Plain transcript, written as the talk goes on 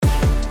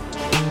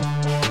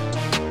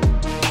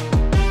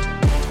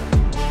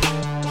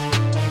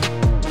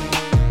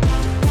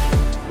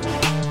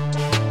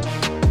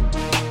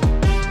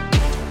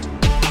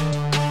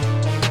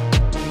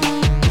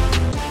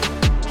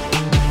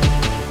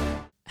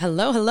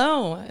Hello,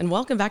 hello, and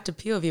welcome back to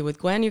POV with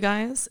Gwen, you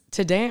guys.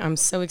 Today, I'm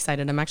so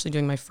excited. I'm actually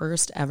doing my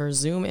first ever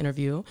Zoom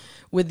interview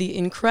with the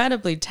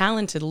incredibly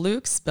talented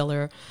Luke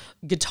Spiller,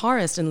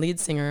 guitarist and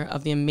lead singer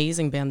of the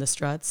amazing band The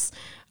Struts.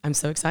 I'm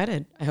so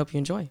excited. I hope you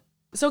enjoy.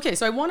 So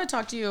I want to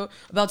talk to you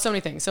about so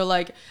many things. So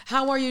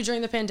how are you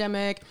during the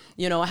pandemic?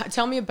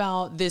 Tell me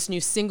about this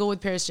new single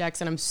with Paris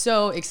Jackson. I'm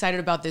so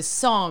excited about this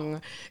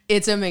song.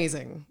 It's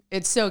amazing.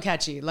 It's so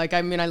catchy.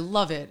 I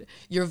love it.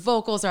 Your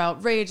vocals are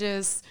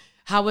outrageous.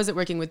 How was it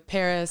working with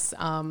Paris?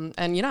 Tell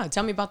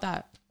me about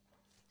that.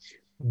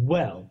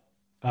 Well,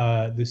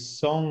 the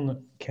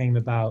song came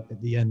about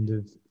at the end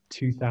of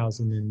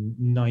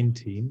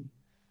 2019.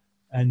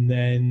 And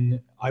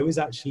then I was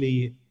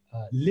actually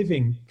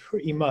living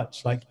pretty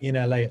much in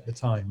LA at the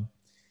time.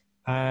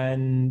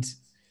 And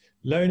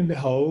lo and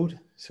behold,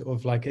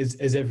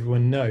 as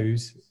everyone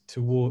knows, at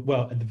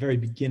the very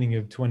beginning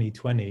of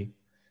 2020,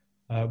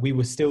 we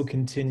were still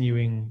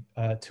continuing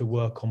to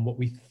work on what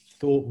we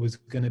thought was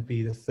going to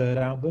be the third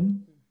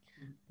album,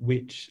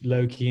 which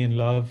Low Key in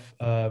Love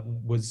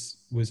was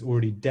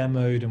already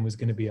demoed and was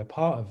going to be a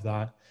part of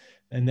that.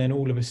 And then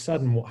all of a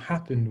sudden what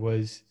happened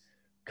was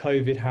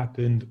COVID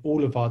happened,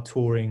 all of our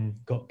touring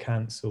got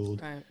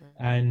cancelled. Right.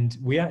 And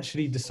we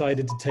actually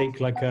decided to take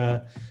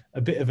a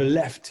bit of a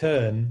left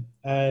turn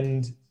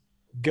and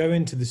go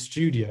into the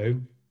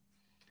studio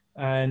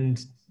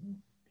and,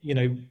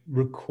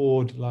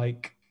 record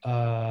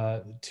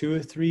 2 or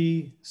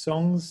 3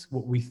 songs,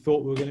 what we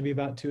thought were going to be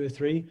about 2 or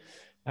 3.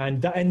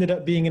 And that ended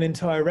up being an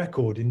entire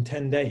record in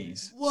 10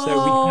 days.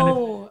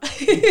 Whoa. So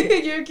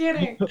you're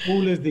kidding. We put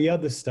all of the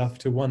other stuff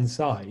to one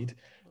side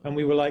and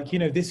we were like,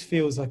 this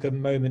feels like a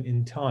moment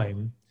in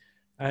time.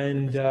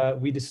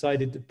 And we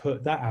decided to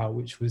put that out,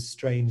 which was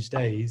Strange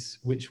Days,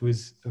 which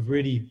was a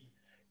really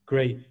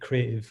great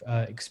creative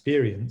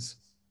experience.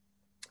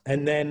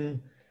 And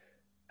then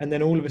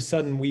all of a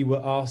sudden we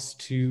were asked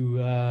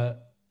to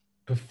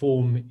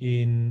perform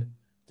in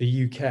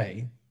the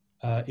UK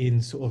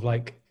in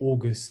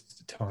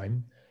August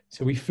time.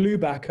 So we flew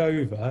back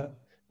over,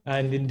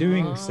 and in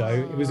doing so,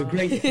 it was a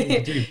great thing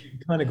to do. We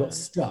kind of got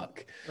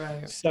stuck.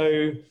 Right.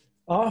 So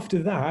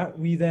after that,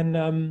 we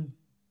then,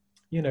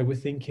 we're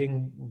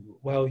thinking,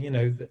 well,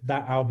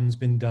 that album's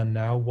been done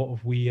now. What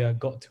have we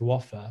got to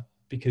offer?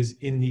 Because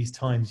in these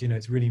times,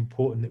 it's really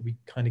important that we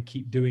kind of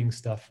keep doing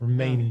stuff,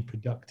 remaining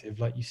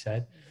productive, like you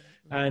said.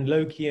 Mm-hmm. And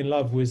Low Key in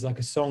Love was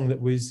a song that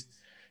was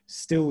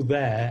still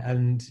there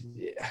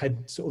and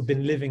had sort of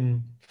been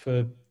living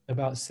for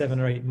about 7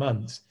 or 8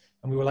 months.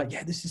 And we were like,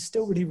 yeah, this is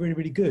still really, really,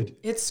 really good.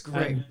 It's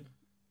great.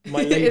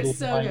 My label, it's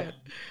so good.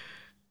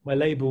 My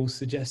label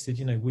suggested,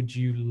 would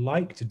you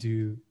like to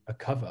do a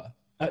cover?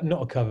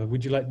 Not a cover.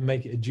 Would you like to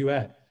make it a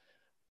duet?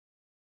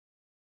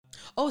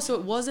 Oh, so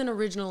it wasn't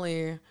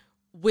originally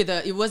a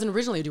duet.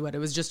 It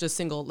was just a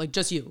single,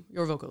 just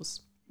your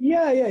vocals.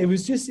 Yeah. It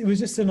was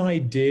just an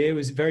idea. It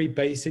was very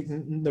basic.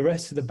 The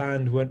rest of the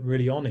band weren't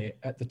really on it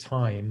at the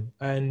time.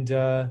 And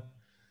and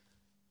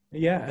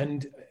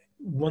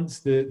once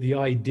the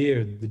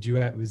idea of the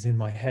duet was in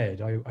my head,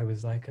 I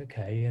was like,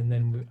 okay. And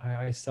then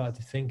I started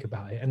to think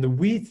about it. And the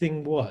weird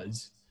thing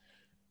was,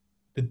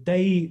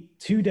 2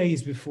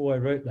 days before I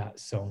wrote that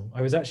song,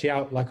 I was actually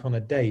out on a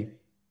date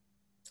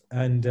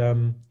and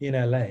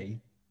in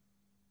LA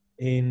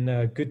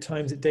in Good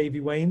Times at Davy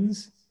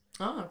Wayne's.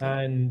 Oh, okay.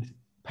 And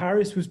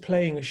Paris was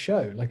playing a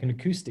show, an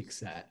acoustic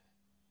set.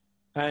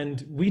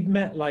 And we'd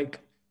met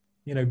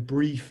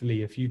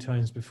briefly a few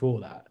times before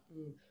that.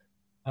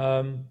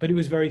 But it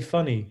was very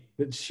funny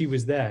that she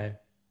was there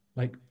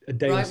a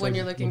day right when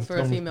you're looking for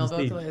a female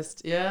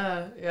vocalist.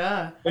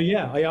 Yeah. But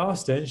yeah, I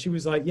asked her and she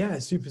was like, yeah,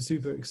 super,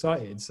 super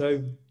excited.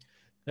 So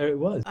there it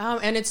was.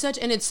 And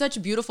it's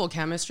such beautiful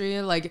chemistry.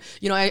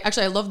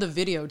 I love the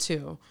video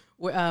too.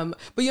 But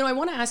I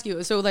want to ask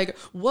you, so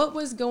what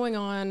was going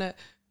on,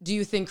 do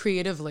you think,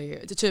 creatively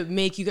to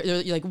make you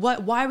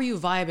why were you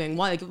vibing?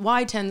 Why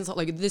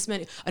this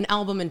many, an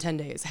album in 10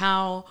 days?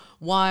 How,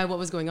 why, what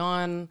was going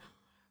on?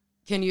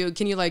 Can you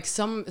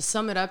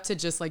sum it up to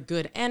just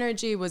good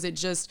energy? Was it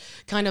just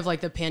kind of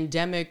the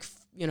pandemic,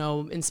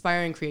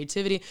 inspiring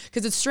creativity?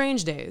 Because it's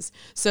Strange Days.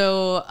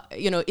 So,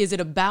 is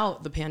it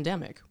about the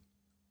pandemic?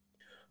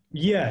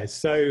 Yeah.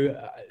 So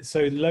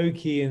Low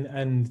Key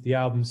and the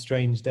album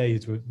Strange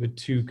Days were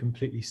 2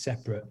 completely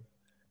separate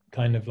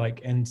kind of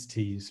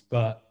entities,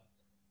 but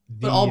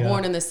all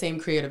born in the same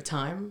creative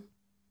time?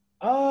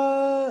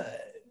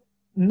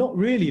 Not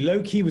really.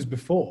 Low Key was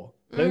before.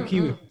 Low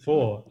Key was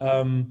before.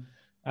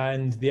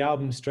 And the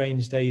album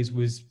Strange Days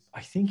was,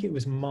 I think it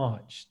was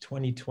March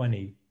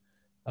 2020.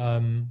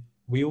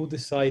 We all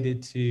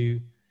decided to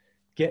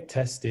get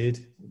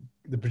tested.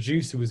 The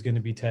producer was going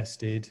to be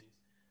tested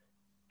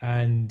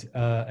and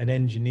an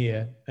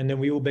engineer. And then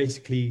we all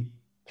basically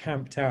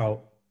camped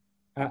out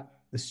at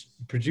the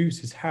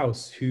producer's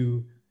house,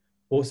 who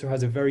also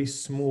has a very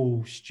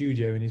small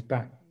studio in his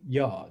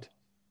backyard.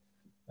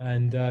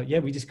 And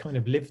we just kind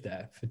of lived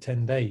there for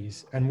 10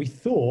 days. And we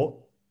thought,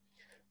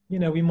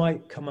 we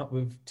might come up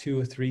with 2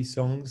 or 3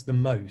 songs the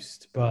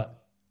most,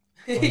 but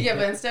Yeah,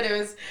 but instead it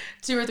was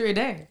 2 or 3 a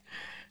day.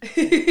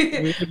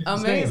 It was insane.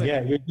 Amazing.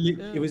 Yeah,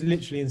 Yeah. it was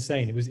literally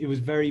insane. It was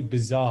very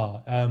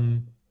bizarre.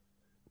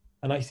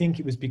 And I think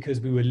it was because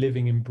we were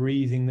living and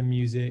breathing the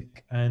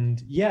music.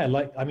 And yeah,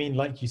 like I mean,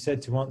 like you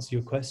said, to answer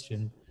your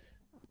question,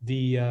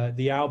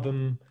 the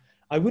album,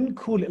 I wouldn't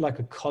call it like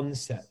a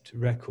concept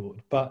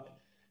record, but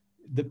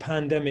the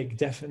pandemic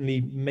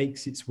definitely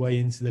makes its way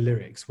into the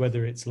lyrics,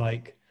 whether it's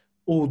like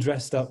all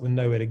dressed up with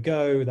nowhere to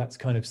go, that's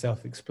kind of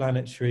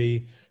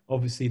self-explanatory.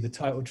 Obviously the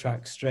title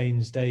track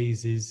Strange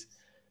Days is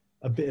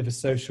a bit of a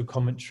social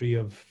commentary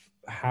of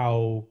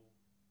how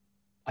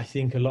I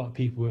think a lot of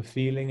people were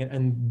feeling,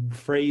 and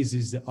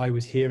phrases that I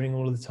was hearing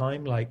all the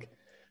time, like,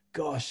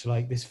 gosh,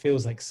 like this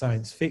feels like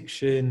science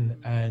fiction,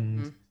 and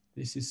Mhm.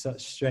 this is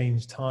such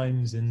strange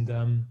times. And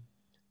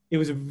it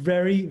was a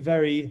very,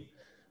 very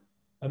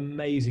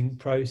amazing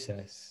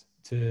process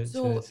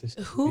So, to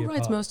be who a writes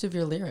part of. most of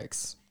your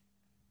lyrics?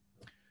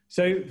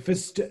 So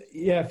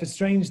yeah, for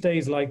Strange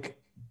Days, like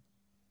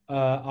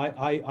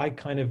I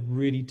kind of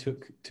really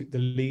took the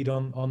lead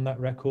on that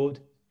record.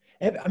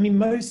 I mean,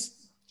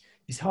 most,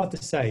 it's hard to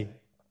say.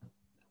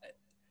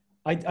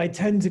 I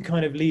tend to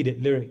kind of lead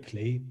it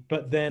lyrically,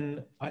 but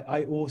then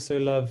I also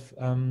love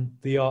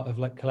the art of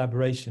like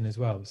collaboration as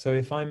well. So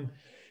if I'm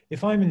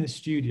in the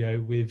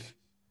studio with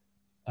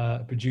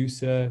a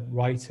producer,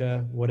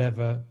 writer,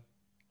 whatever,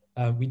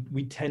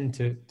 we tend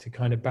to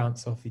kind of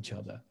bounce off each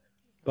other.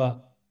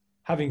 But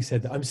having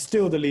said that, I'm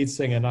still the lead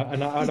singer,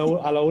 and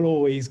I'll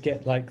always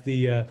get like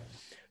the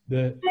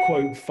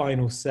quote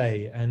final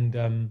say. And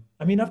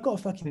I mean, I've got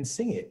to fucking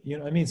sing it, you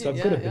know what I mean? So I've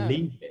got to Yeah, yeah.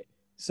 believe it.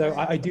 So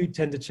Right. I do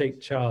tend to take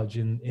charge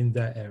in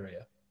that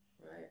area.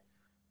 Right.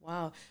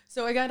 Wow.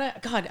 So I gotta,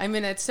 God, I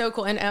mean, it's so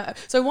cool. And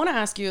so I want to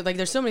ask you, like,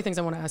 there's so many things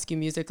I want to ask you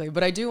musically,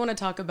 but I do want to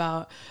talk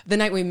about the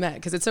night we met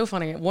because it's so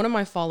funny. One of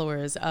my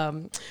followers,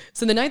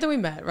 so the night that we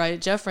met, right,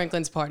 Jeff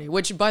Franklin's party,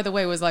 which by the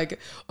way was like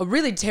a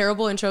really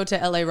terrible intro to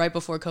LA right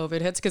before COVID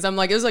hits because I'm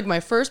like, it was like my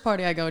first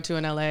party I go to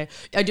in LA.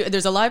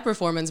 There's a live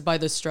performance by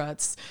the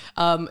Struts.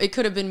 It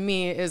Could Have Been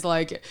Me is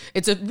like,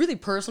 it's a really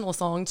personal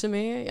song to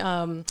me.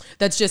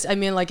 That's just, I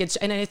mean, like, it's,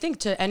 and I think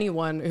to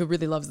anyone who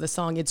really loves the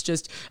song, it's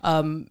just,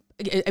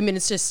 I mean,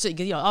 it's just,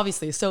 you know,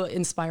 obviously so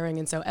inspiring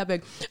and so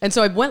epic. And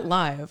so I went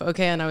live,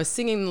 okay, and I was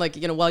singing, like,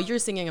 you know, while you're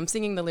singing, I'm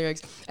singing the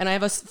lyrics. And I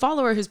have a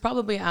follower who's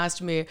probably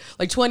asked me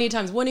like 20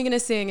 times, when are you going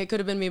to sing It Could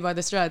Have Been Me by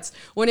the Struts?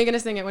 When are you going to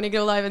sing it? When are you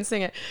go live and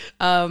sing it?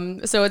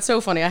 So it's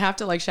so funny. I have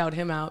to like shout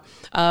him out.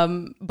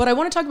 But I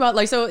want to talk about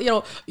like, so, you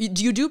know,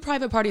 do you do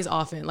private parties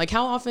often? Like,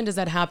 how often does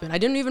that happen? I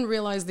didn't even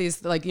realize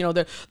these, like, you know,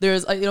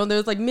 there's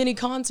like mini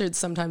concerts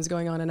sometimes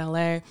going on in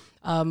LA.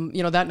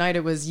 You know, that night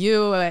it was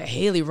you,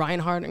 Haley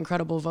Reinhart,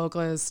 incredible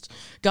vocalist,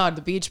 God,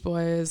 the Beach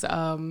Boys.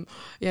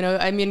 You know,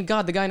 I mean,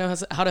 God, the guy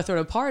knows how to throw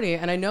a party,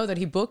 and I know that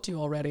he booked you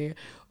already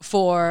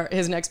for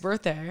his next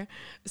birthday.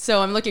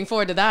 So I'm looking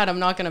forward to that. I'm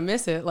not going to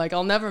miss it. Like,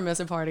 I'll never miss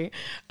a party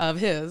of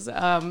his.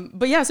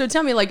 But yeah, so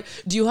tell me, like,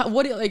 do you have,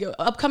 what, like,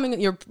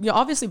 upcoming, you're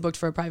obviously booked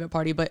for a private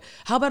party, but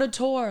how about a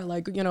tour?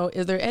 Like, you know,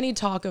 is there any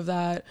talk of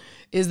that?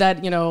 Is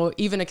that, you know,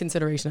 even a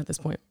consideration at this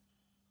point?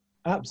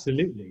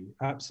 Absolutely,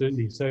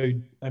 absolutely. So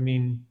I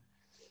mean,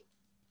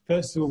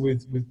 first of all,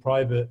 with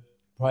private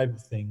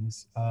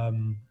things,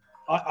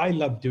 I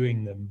love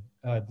doing them.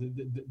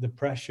 The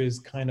pressure's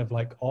kind of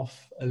like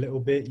off a little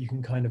bit. You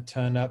can kind of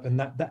turn up, and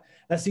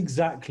that's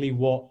exactly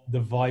what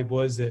the vibe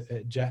was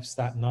at Jeff's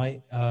that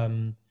night.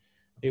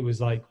 It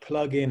was like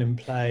plug in and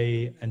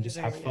play and just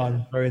have Amazing, yeah.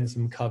 fun, throw in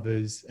some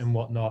covers and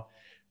whatnot.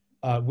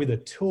 With a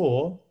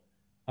tour,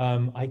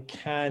 I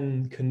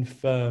can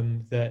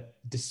confirm that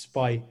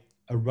despite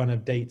a run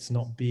of dates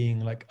not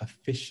being like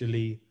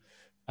officially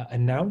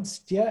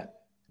announced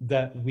yet,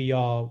 that we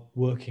are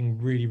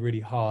working really, really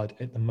hard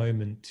at the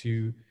moment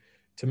to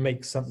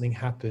make something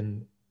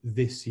happen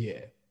this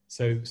year.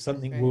 So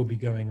something Great. will be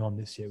going on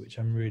this year, which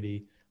I'm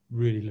really,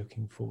 really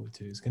looking forward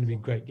to. It's going to be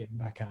great getting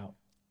back out.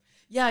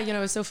 Yeah, you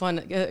know, it's so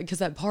fun because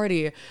that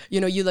party,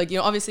 you know, you like, you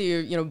know, obviously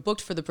you're, you know,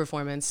 booked for the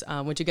performance,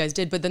 which you guys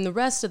did, but then the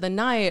rest of the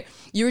night,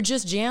 you were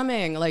just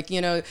jamming, like,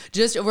 you know,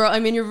 I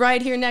mean, you're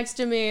right here next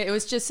to me. It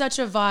was just such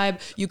a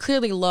vibe. You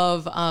clearly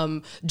love,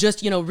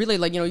 just, you know, really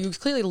like, you know, you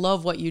clearly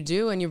love what you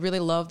do and you really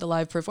love the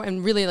live performance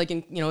and really like,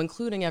 you know,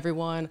 including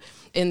everyone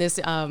in this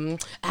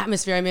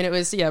atmosphere. I mean, it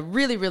was, yeah,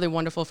 really, really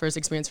wonderful first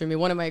experience for me.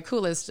 One of my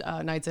coolest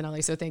nights in LA.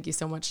 So thank you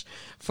so much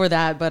for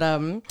that. But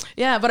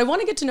yeah, but I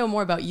want to get to know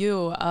more about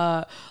you.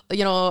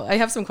 You know, I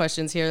have some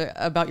questions here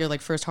about your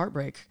like first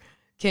heartbreak.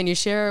 Can you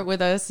share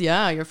with us,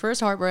 yeah, your first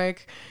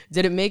heartbreak?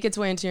 Did it make its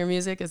way into your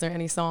music? Is there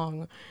any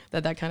song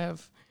that kind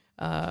of,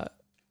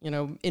 you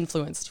know,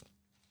 influenced?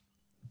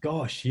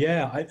 Gosh,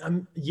 yeah,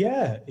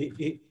 yeah,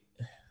 it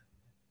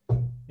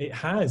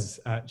has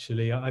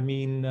actually. I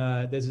mean,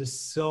 there's a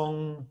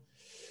song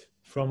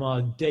from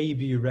our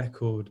debut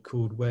record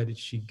called "Where Did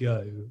She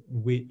Go,"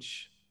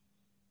 which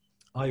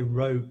I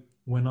wrote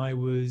when I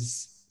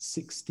was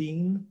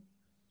 16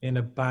 in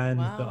a band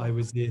that I Wow.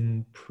 was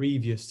in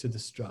previous to the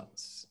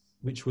Struts,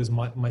 which was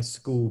my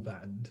school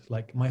band,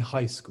 like my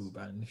high school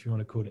band, if you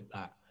want to call it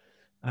that.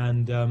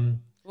 And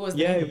What was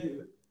the Yeah,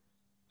 name?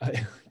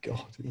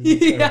 God, it was a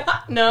terrible. Yeah,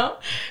 no.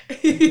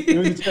 It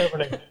was a terrible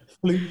name.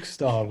 Fluke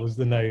Star was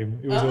the name.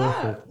 It was Ah.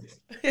 awful.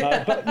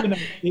 But you know,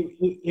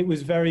 it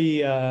was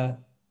very.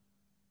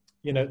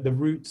 You know, the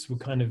roots were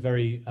kind of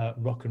very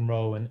rock and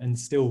roll and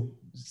still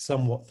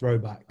somewhat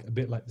throwback, a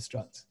bit like the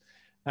Struts.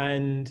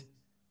 And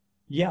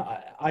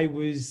yeah, I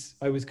was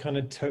kind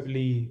of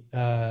totally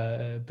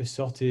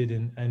besotted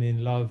and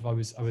in love. I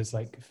was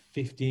like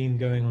 15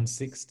 going on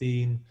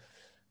 16,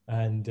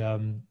 and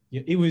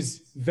yeah, it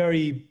was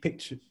very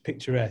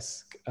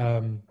picturesque.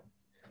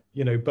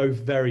 You know, both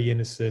very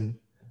innocent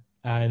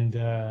and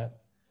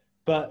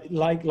but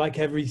like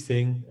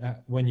everything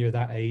when you're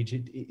that age,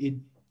 it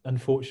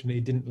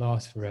unfortunately didn't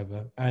last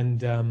forever.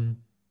 And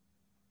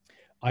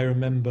I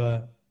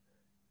remember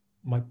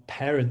my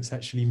parents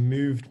actually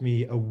moved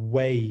me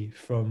away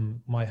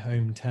from my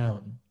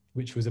hometown,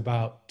 which was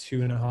about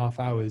 2.5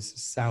 hours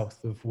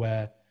south of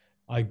where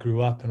I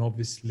grew up, and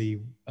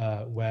obviously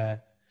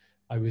where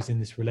I was in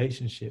this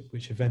relationship,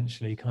 which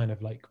eventually kind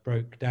of like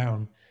broke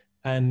down.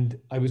 And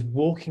I was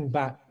walking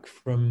back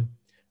from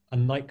a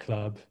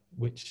nightclub,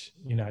 which,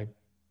 you know,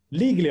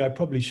 legally I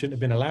probably shouldn't have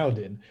been allowed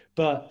in,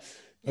 but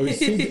I was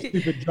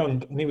super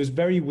drunk, and it was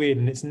very weird,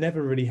 and it's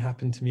never really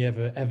happened to me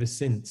ever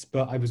since.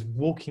 But I was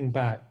walking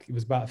back, it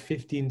was about a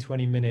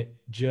 15-20 minute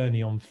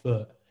journey on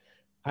foot,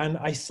 and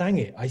I sang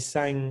it. I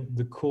sang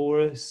the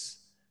chorus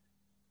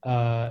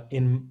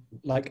in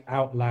like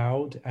out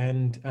loud,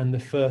 and the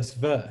first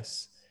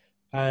verse.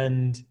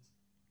 And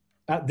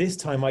at this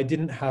time I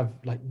didn't have,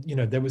 like, you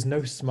know, there was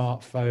no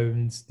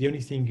smartphones. The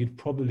only thing you'd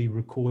probably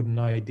record an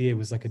idea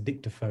was like a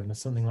dictaphone or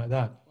something like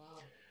that.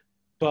 Wow.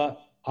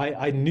 But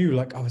I knew,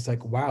 like, I was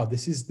like, wow,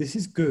 this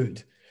is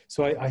good.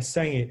 So I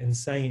sang it and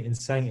sang it and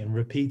sang it and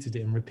repeated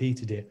it and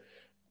repeated it.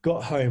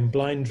 Got home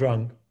blind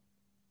drunk,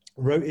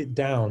 wrote it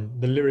down,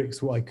 the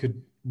lyrics, what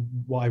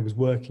I was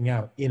working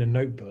out in a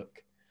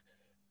notebook.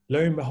 Lo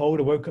and behold,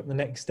 I woke up the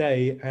next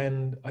day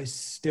and I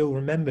still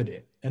remembered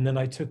it. And then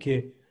I took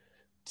it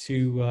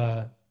to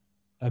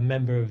a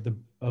member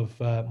of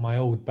my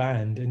old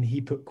band, and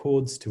he put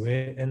chords to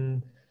it,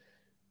 and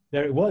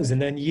there it was.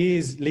 And then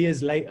years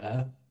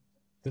later,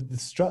 the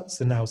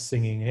Struts are now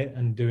singing it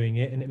and doing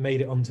it, and it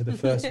made it onto the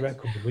first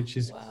record, which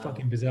is Wow.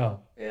 fucking bizarre.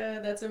 Yeah,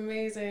 that's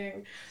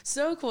amazing.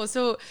 So cool.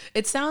 So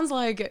it sounds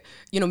like,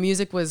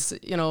 music was,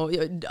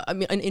 I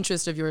mean, an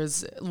interest of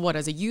yours, what,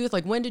 as a youth?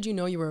 Like, when did you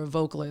know you were a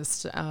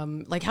vocalist?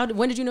 Like,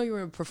 when did you know you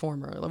were a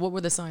performer? Like, what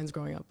were the signs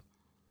growing up?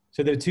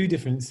 So there are two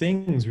different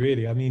things,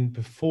 really. I mean,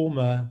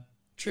 performer.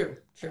 True,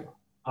 true.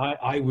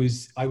 I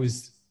was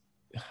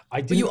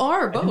I But you didn't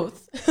are I didn't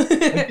both. I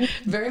didn't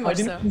Very I much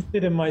didn't so.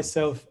 consider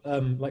myself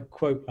like,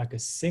 quote, like a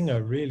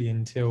singer really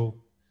until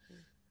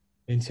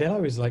I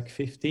was like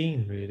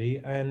 15, really.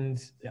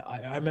 And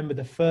I remember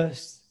the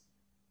first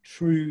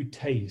true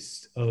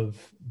taste of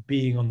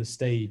being on the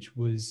stage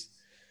was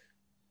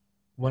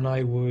when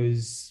I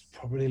was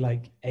probably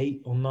like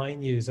 8 or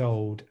 9 years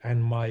old,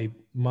 and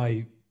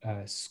my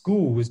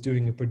school was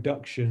doing a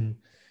production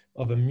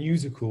of a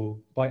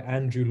musical by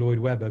Andrew Lloyd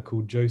Webber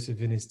called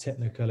Joseph in His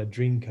Technicolor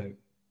Dreamcoat.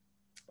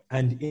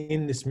 And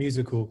in this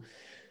musical,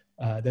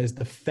 there's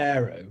the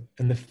Pharaoh,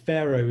 and the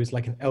Pharaoh is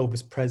like an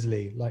Elvis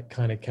Presley like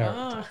kind of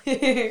character.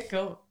 Ah,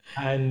 cool.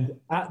 And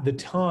at the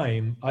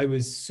time, I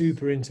was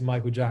super into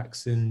Michael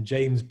Jackson,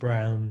 James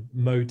Brown,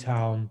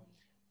 Motown.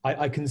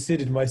 I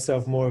considered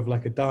myself more of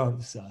like a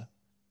dancer,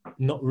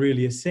 not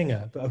really a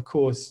singer. But of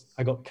course,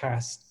 I got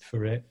cast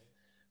for it,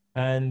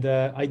 and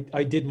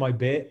I did my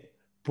bit,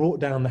 brought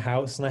down the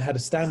house, and I had a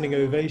standing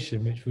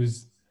ovation, which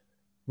was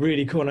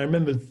really cool. And I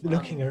remember Wow.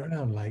 looking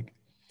around like,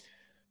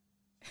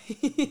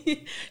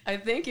 I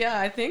think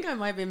I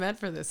might be meant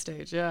for this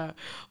stage. Yeah.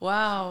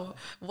 Wow.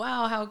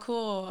 Wow, how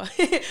cool.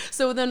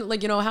 So then,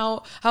 like,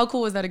 how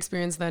cool was that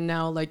experience then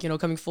now, like,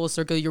 coming full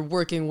circle, you're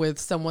working with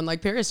someone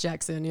like Paris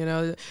Jackson,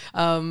 yeah,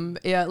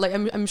 like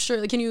I'm sure,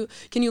 like, can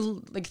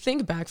you like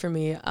think back for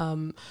me,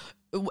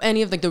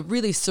 any of like the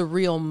really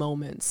surreal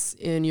moments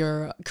in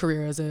your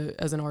career as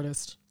an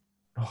artist?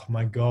 oh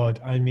my God.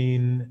 I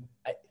mean,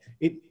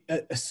 a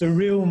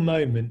surreal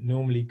moment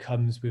normally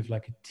comes with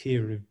like a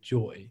tear of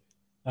joy.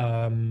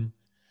 Um,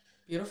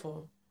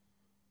 Beautiful.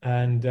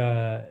 and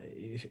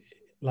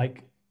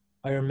like,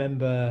 I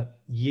remember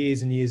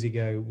years and years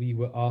ago, we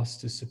were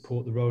asked to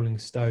support the Rolling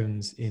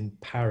Stones in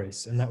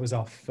Paris, and that was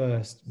our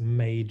first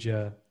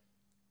major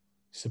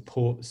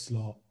support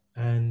slot.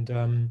 And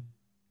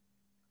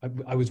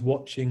I was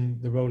watching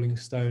the Rolling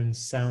Stones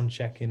sound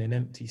check in an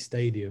empty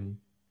stadium,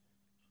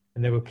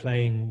 and they were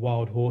playing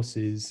Wild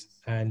Horses,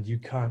 and you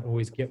can't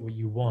always get what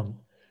you want.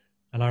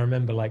 And I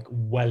remember like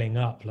welling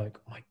up, like,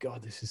 oh my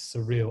God, this is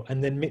surreal.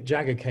 And then Mick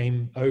Jagger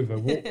came over,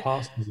 walked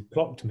past me,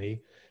 clocked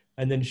me,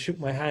 and then shook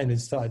my hand and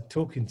started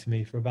talking to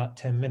me for about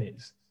 10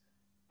 minutes.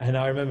 And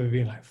I remember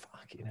being like,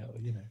 fuck,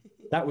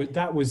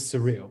 that was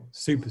surreal,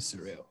 super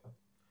surreal.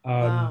 Um,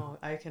 Wow,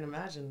 I can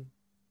imagine.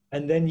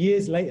 and then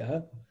years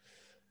later,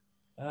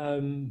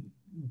 um,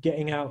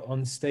 getting out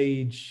on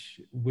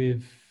stage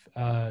with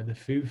the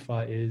Foo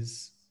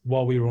Fighters,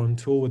 while we were on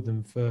tour with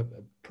them for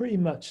pretty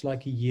much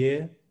like a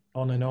year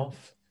on and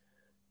off.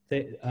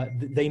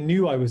 They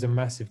knew I was a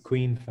massive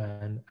Queen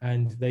fan,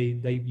 and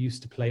they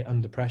used to play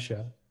Under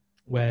Pressure,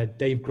 where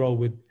Dave Grohl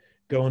would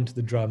go onto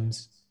the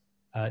drums,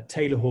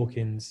 Taylor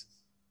Hawkins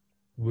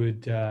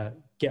would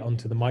get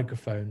onto the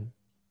microphone,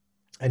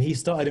 and he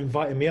started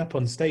inviting me up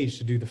on stage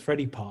to do the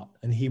Freddie part,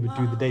 and he would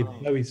do the David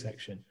Bowie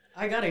section.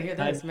 I gotta hear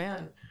this,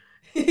 man.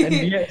 And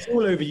yeah, it's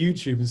all over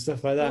YouTube and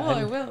stuff like that. Oh,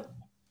 I will.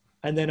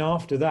 And then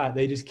after that,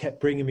 they just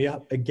kept bringing me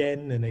up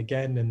again and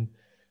again, and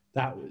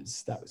that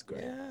was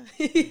great. Yeah.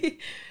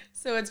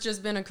 So it's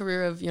just been a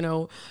career of,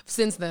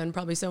 since then,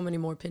 probably so many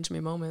more pinch me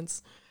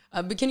moments.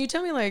 But can you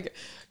tell me, like,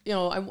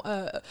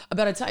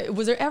 about a time?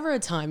 Was there ever a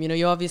time?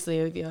 You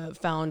obviously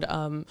found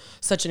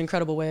such an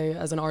incredible way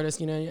as an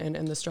artist,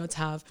 and the Struts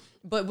have.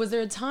 But was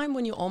there a time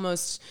when you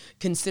almost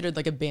considered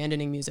like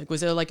abandoning music?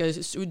 Was there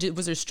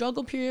was there a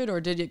struggle period,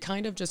 or did it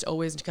kind of just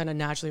always kind of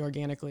naturally,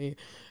 organically,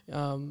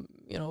 kind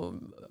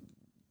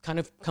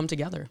of come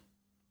together?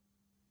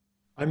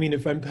 I mean,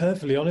 if I'm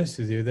perfectly honest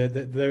with you,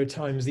 there are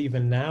times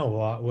even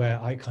now where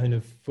I kind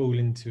of fall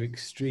into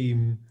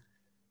extreme,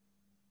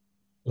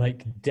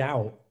 like,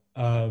 doubt.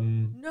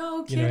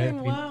 No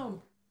kidding!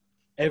 Wow.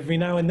 Every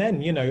now and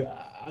then,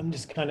 I'm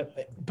just kind of,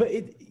 but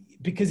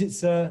because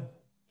it's an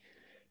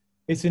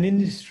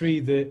industry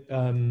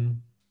that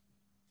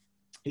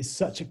is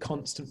such a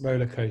constant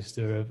roller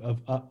coaster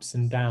of ups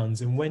and downs,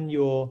 and when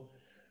you're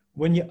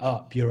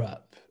up, you're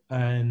up.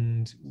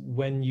 And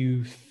when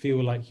you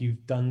feel like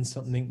you've done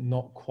something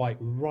not quite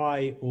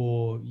right,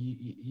 or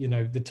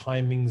the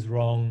timing's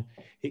wrong,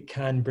 it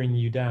can bring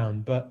you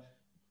down. But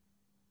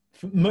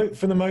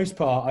for the most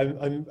part,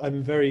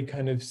 I'm very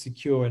kind of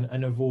secure,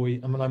 and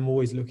I'm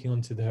always looking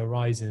onto the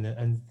horizon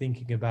and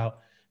thinking about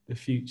the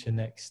future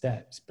next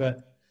steps.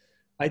 But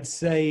I'd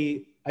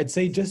say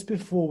just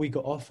before we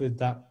got offered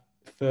that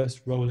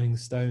first Rolling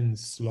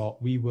Stones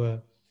slot,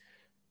 we'd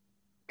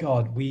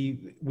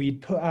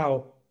put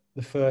out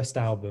the first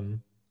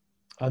album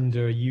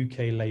under a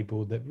UK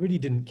label that really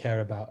didn't care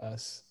about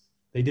us.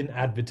 They didn't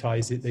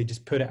advertise it. They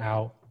just put it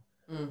out.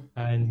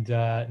 And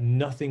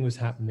nothing was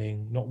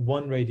happening. Not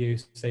one radio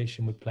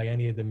station would play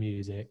any of the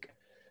music.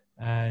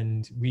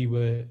 And we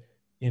were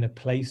in a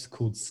place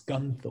called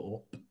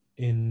Scunthorpe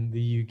in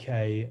the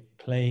UK,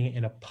 playing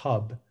in a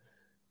pub.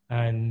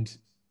 And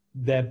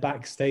their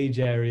backstage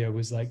area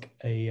was like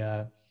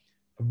a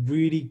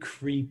really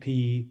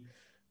creepy,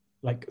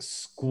 like,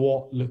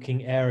 squat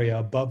looking area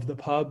above the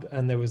pub,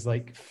 and there was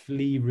like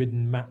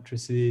flea-ridden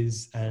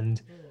mattresses.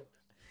 And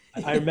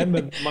I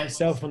remember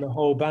myself and the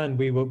whole band,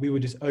 we were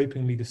just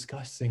openly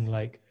discussing,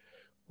 like,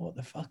 what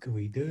the fuck are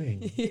we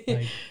doing?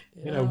 Like,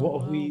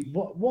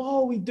 what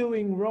are we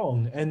doing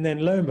wrong? And then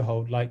lo and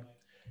behold, like,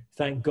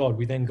 thank God,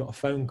 we then got a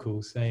phone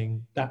call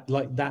saying that,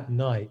 like, that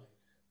night,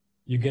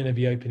 you're going to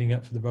be opening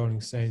up for the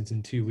Rolling Stones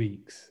in 2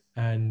 weeks.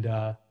 And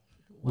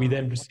we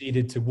then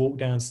proceeded to walk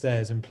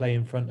downstairs and play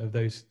in front of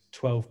those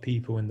 12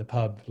 people in the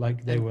pub,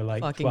 like they were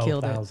like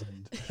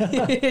 12,000.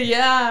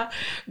 Yeah,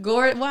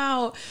 Gord.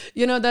 Wow,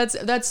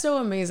 that's so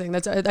amazing.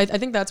 I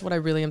think that's what I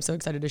really am so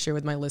excited to share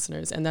with my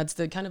listeners, and that's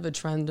the kind of a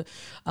trend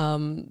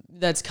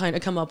that's kind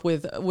of come up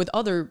with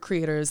other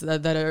creators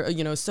that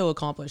are so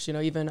accomplished.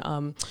 Even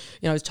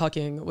I was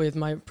talking with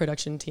my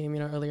production team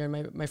earlier,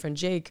 and my friend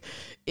Jake.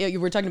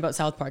 We're talking about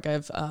South Park. I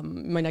have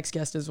my next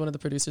guest is one of the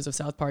producers of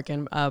South Park,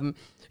 and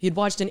he'd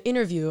watched an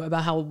interview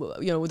about how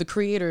the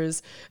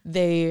creators,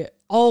 they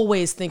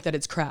always think that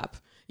it's crap,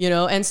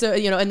 and so,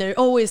 and they're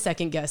always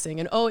second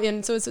guessing, and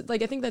so it's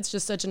like, I think that's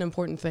just such an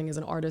important thing as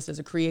an artist, as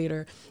a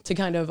creator, to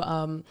kind of,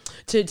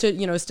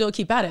 to still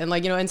keep at it. And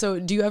like, and so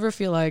do you ever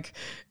feel like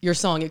your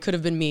song, It Could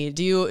Have Been Me,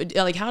 do you,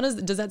 like, how does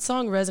that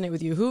song resonate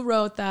with you? Who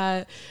wrote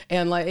that?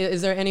 And like,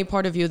 is there any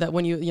part of you that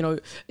when you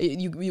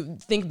you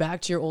think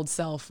back to your old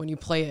self when you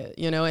play it,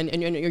 and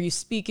are you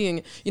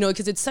speaking,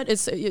 because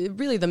it's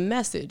really, the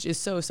message is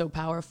so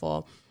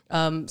powerful.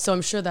 So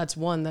I'm sure that's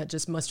one that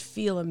just must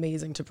feel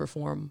amazing to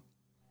perform.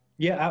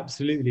 Yeah,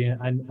 absolutely.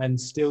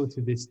 And still to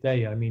this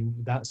day, I mean,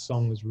 that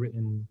song was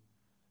written,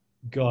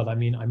 God, I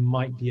mean, I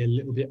might be a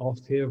little bit off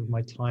here with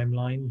my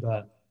timeline,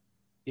 but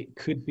it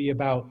could be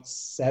about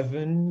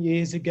 8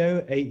 years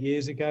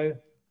ago.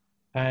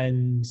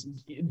 And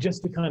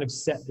just to kind of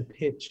set the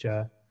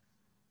picture,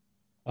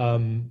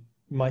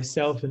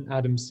 myself and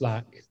Adam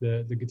Slack,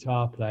 the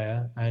guitar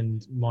player,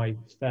 and my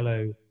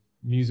fellow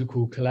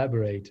musical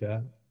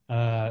collaborator,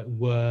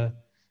 were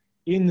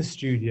in the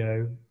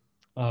studio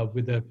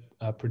with a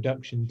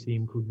production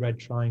team called Red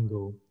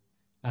Triangle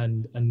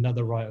and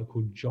another writer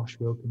called Josh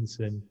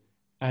Wilkinson.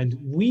 And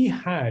we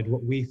had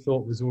what we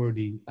thought was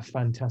already a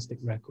fantastic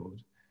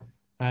record.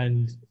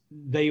 And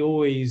they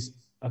always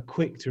are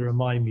quick to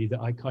remind me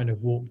that I kind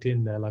of walked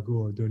in there like,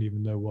 oh, I don't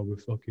even know why we're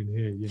fucking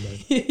here,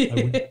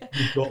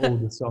 we've got all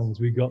the songs,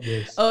 we got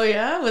this. Oh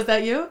yeah? Was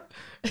that you?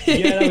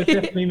 Yeah, that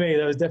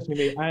was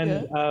definitely me.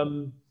 And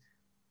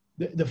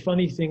yeah. The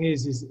funny thing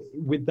is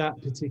with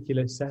that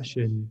particular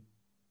session,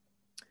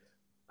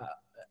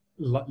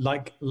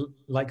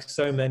 like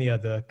so many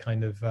other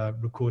kind of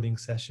recording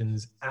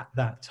sessions at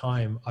that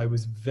time, I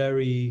was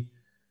very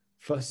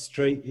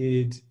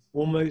frustrated,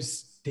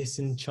 almost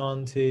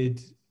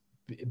disenchanted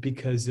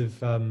because of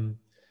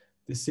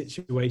the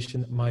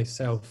situation that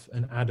myself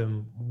and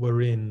Adam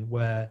were in,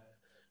 where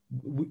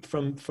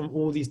from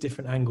all these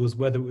different angles,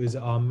 whether it was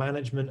our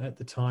management at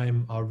the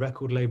time, our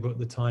record label at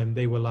the time,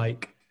 they were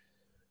like,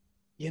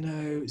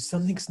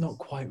 something's not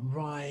quite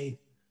right.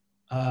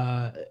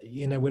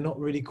 We're not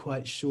really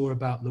quite sure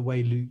about the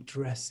way Luke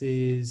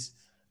dresses.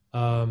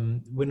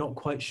 We're not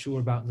quite sure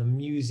about the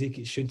music.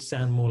 It should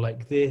sound more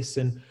like this.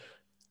 And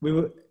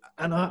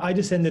I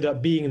just ended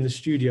up being in the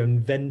studio and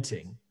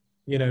venting,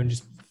 and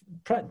just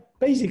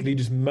basically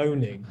just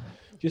moaning,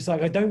 just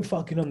like, I don't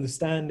fucking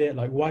understand it.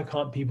 Like, why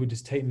can't people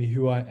just take me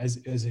who I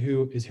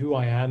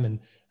am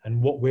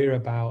and what we're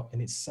about?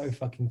 And it's so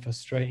fucking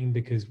frustrating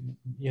because,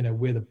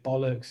 we're the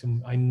bollocks,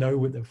 and I know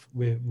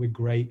we're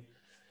great.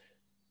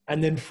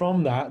 And then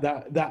from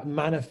that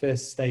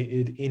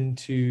manifested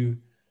into,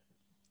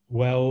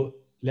 well,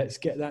 let's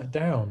get that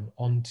down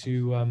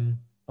onto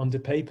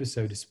paper,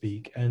 so to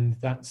speak. And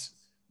that's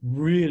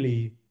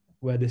really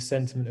where the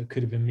sentiment of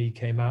Could Have Been Me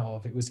came out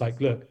of. It was like,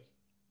 look,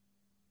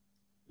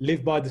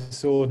 live by the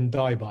sword and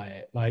die by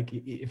it. Like,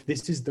 if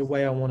this is the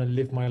way I want to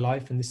live my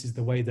life, and this is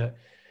the way that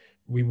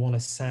we want to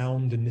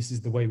sound, and this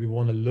is the way we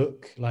want to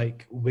look,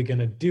 like, we're going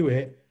to do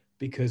it,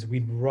 because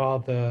we'd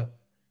rather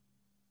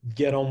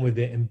get on with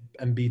it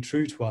and be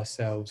true to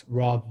ourselves,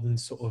 rather than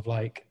sort of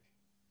like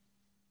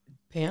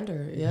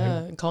pander,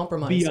 and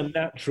compromise, be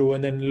unnatural,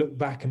 and then look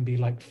back and be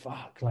like,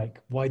 fuck, like,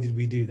 why did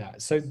we do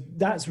that? So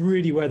that's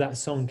really where that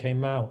song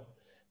came out.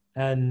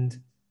 And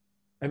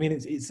I mean,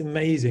 it's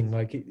amazing.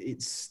 Like,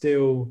 it's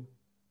still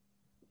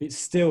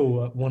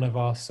one of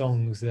our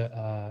songs that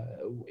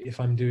if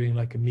I'm doing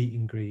like a meet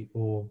and greet,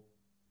 or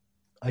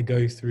I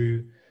go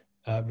through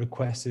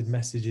requested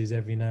messages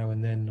every now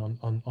and then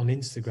on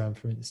Instagram,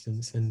 for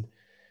instance, and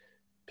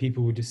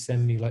people would just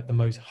send me like the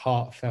most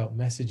heartfelt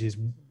messages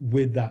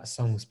with that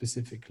song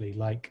specifically.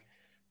 Like,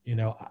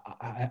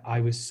 I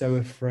was so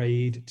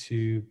afraid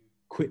to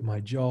quit my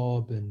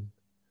job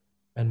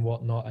and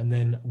whatnot. And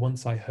then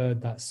once I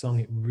heard that song,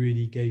 it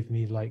really gave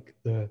me like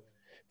the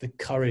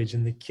courage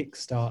and the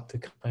kickstart to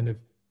kind of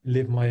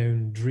live my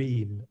own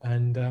dream.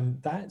 And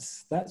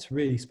that's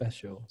really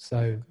special.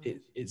 So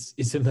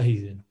it's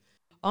amazing.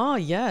 Oh,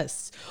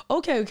 yes.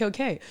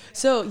 Okay.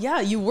 So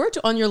yeah, you worked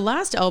on your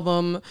last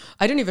album.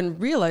 I didn't even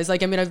realize,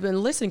 like, I mean, I've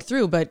been listening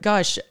through, but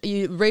gosh,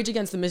 Rage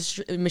Against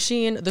the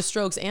Machine, The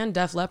Strokes, and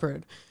Def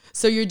Leppard.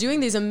 So you're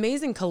doing these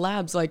amazing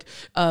collabs, like,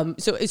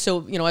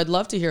 so I'd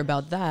love to hear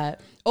about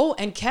that. Oh,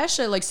 and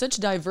Kesha, like, such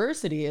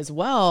diversity as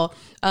well.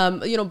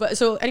 But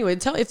so anyway,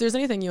 tell if there's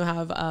anything you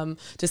have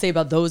to say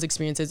about those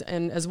experiences,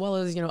 and as well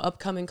as,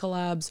 upcoming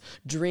collabs,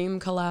 dream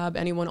collab,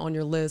 anyone on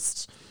your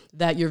list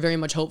that you're very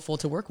much hopeful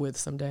to work with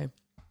someday.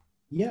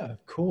 Yeah,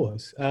 of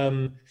course.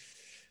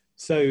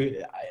 So,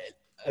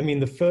 I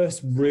mean, the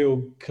first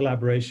real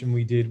collaboration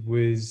we did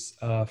was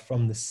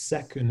from the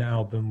second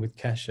album with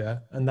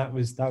Kesha, and that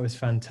was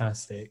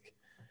fantastic.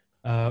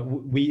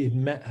 We had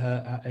met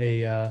her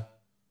at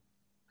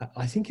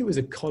I think it was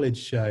a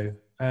college show,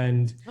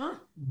 and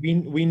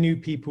we knew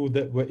people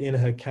that were in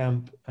her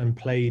camp and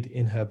played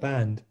in her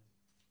band,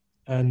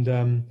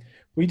 and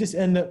we just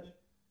ended up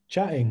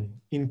chatting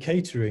in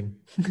catering,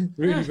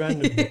 really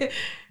randomly.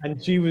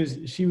 And she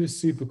was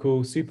super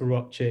cool, super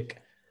rock chick.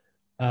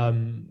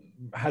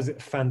 Has a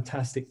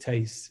fantastic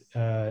taste,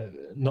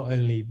 not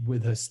only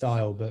with her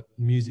style, but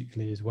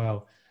musically as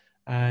well.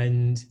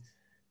 And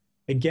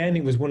again,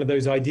 it was one of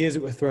those ideas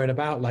that were thrown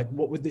about, like,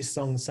 what would this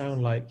song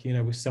sound like,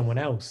 with someone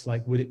else?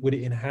 Like, would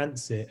it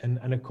enhance it?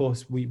 And of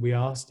course we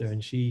asked her,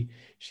 and she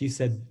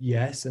said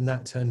yes. And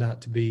that turned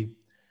out to be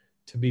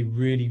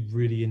really,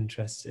 really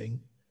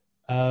interesting.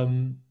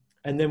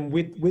 And then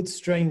with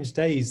Strange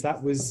Days,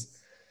 that was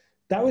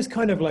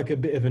kind of like a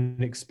bit of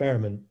an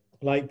experiment.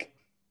 Like,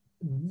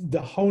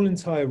 the whole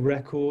entire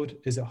record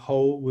as a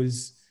whole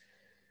was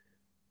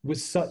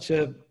such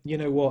a,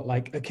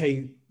 like,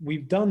 okay,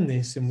 we've done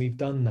this and we've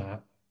done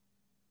that.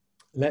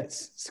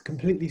 Let's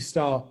completely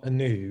start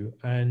anew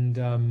and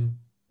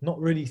not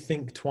really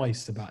think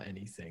twice about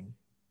anything.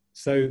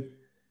 So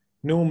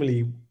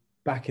normally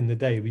back in the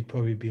day, we'd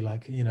probably be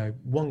like,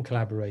 one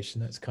collaboration,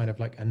 that's kind of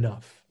like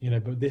enough,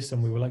 but this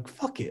time we were like,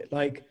 fuck it.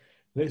 Like,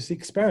 let's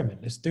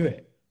experiment. Let's do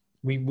it.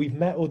 We've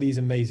met all these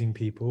amazing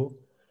people,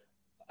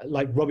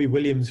 like Robbie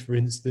Williams, for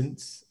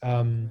instance.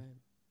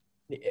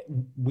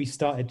 We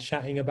started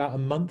chatting about a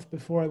month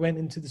before I went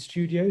into the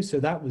studio. So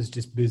that was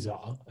just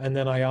bizarre. And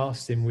then I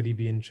asked him, would he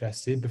be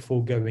interested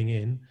before going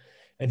in?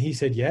 And he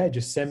said, yeah,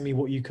 just send me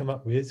what you come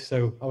up with.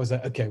 So I was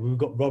like, okay, we've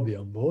got Robbie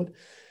on board.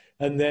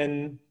 And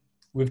then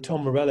with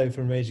Tom Morello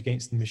from Rage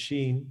Against the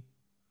Machine,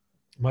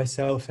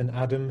 myself and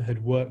Adam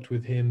had worked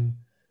with him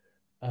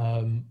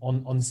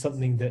on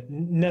something that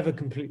never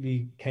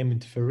completely came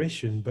into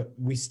fruition, but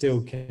we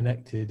still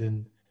connected.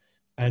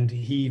 And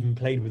he even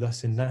played with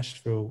us in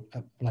Nashville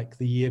like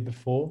the year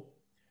before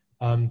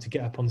to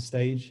get up on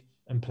stage.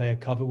 and play a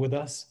cover with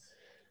us.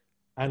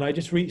 And I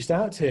just reached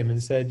out to him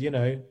and said,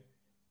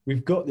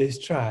 we've got this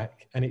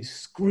track and it's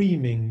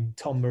screaming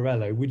Tom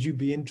Morello. Would you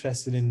be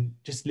interested in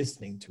just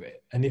listening to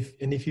it? And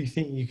if you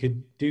think you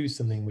could do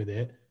something with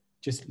it,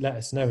 just let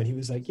us know. And he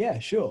was like, yeah,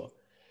 sure.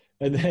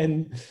 And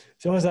then,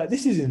 so I was like,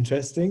 this is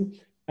interesting.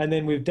 And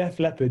then with Def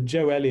Leppard,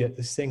 Joe Elliott,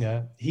 the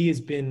singer, he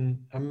has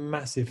been a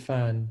massive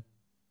fan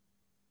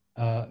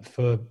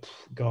for,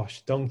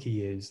 donkey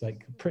years,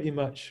 like pretty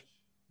much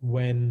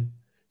when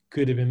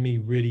Could Have Been Me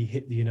really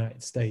hit the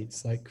United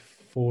States, like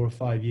 4 or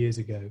 5 years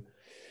ago.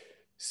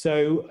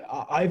 So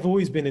I've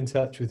always been in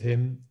touch with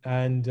him.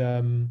 And,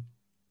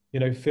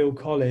 Phil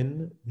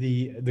Collin,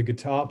 the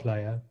guitar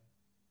player,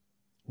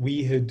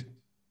 we had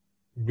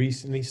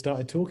recently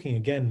started talking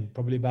again,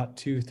 probably about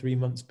 2-3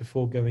 months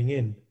before going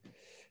in.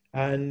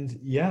 And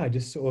I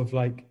just sort of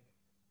like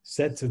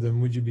said to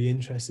them, would you be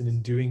interested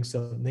in doing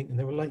something? And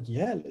they were like,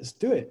 yeah, let's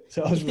do it.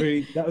 So that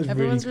was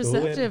everyone's really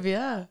cool. receptive.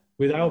 And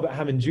with Albert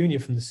Hammond Jr.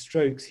 from the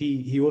Strokes,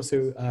 he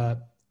also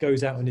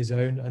goes out on his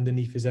own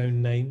underneath his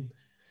own name.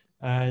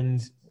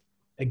 And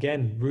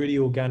again, really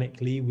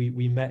organically,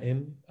 we met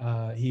him.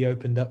 He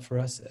opened up for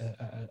us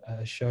at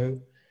a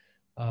show,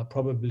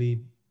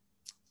 probably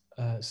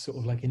sort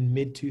of like in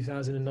mid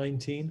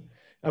 2019.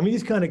 And we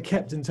just kind of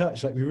kept in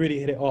touch. Like we really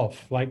hit it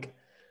off. Like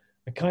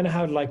I kind of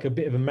had like a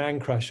bit of a man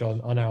crush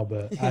on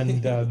Albert.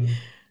 And,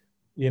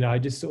 I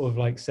just sort of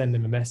like send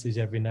him a message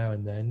every now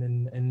and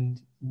then.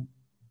 And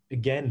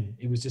again,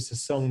 it was just a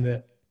song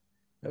that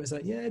I was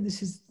like, yeah,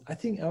 I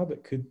think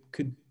Albert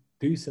could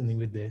do something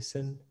with this.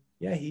 And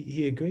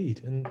he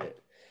agreed. And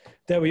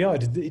there we are.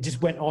 It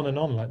just went on and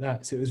on like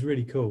that. So it was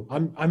really cool.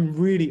 I'm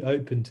really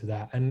open to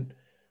that. And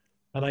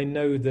I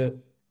know that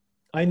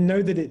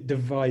it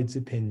divides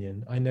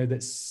opinion. I know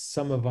that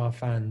some of our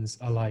fans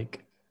are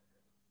like,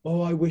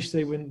 oh, I wish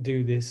they wouldn't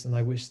do this and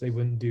I wish they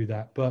wouldn't do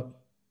that. But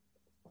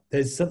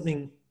there's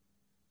something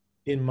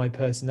in my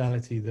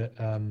personality that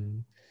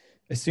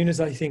as soon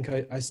as I think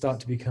I start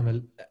to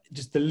become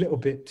just a little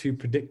bit too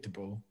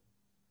predictable,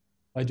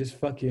 I just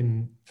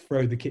fucking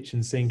throw the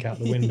kitchen sink out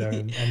the window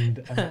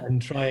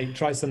and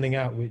try something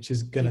out which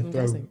is going to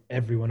throw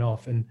everyone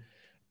off. And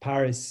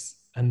Paris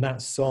and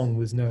that song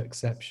was no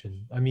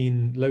exception. I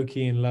mean, Low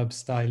Key in Love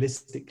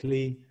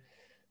stylistically,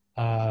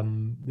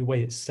 the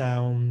way it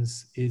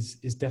sounds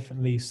is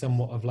definitely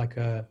somewhat of like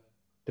a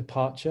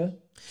departure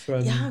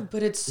from,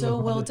 but it's so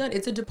well done.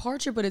 It's a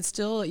departure, but it's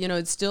still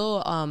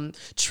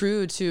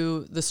true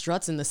to the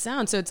Struts and the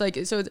sound. So it's like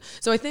so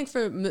I think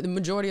for the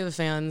majority of the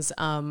fans,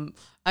 I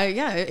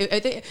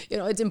think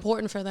it's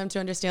important for them to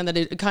understand that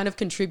it kind of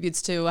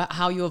contributes to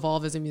how you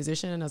evolve as a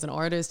musician and as an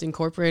artist,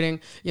 incorporating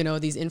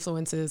these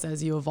influences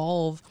as you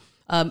evolve.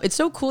 It's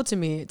so cool to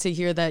me to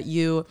hear that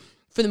you,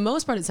 for the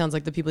most part, it sounds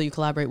like the people you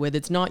collaborate with,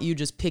 it's not you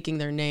just picking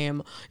their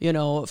name,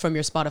 from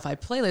your Spotify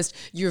playlist.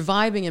 You're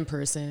vibing in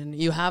person.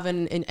 You have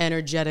an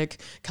energetic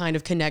kind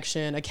of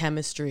connection, a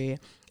chemistry,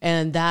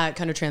 and that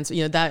kind of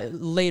that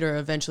later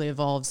eventually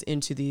evolves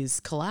into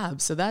these collabs.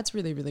 So that's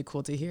really, really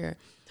cool to hear.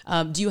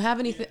 Do you have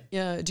anything?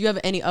 Do you have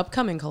any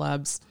upcoming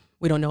collabs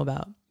we don't know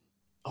about?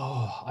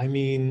 Oh, I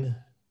mean,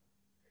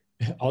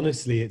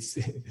 honestly, it's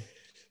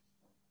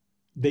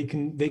they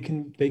can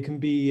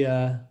be.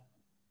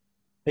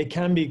 It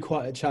can be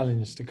quite a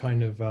challenge to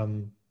kind of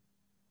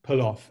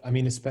pull off. I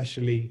mean,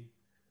 especially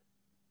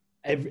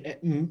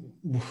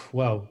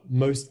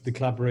most of the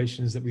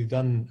collaborations that we've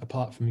done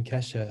apart from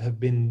Kesha have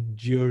been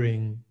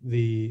during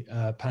the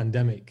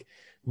pandemic,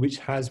 which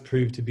has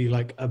proved to be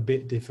like a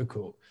bit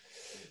difficult.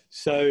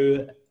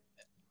 So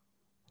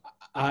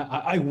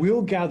I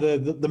will gather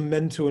the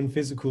mental and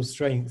physical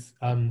strength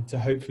to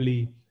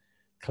hopefully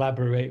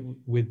collaborate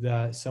with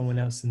someone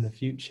else in the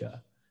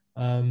future.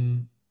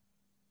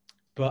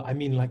 But I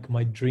mean, like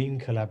my dream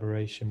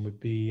collaboration would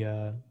be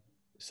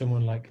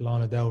someone like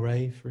Lana Del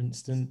Rey, for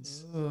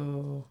instance.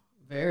 Oh,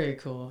 very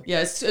cool.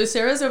 Yes, so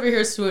Sarah's over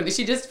here swooning.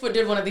 She just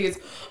did one of these.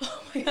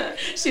 Oh my God,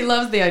 she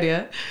loves the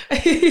idea.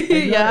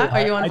 Yeah,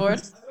 are you on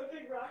board?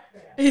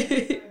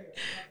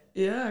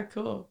 Yeah,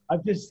 cool.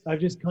 I've just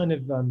kind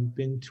of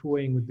been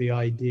toying with the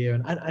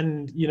idea,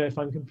 and if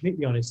I'm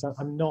completely honest,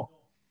 I'm not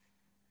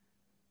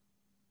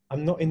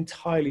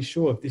entirely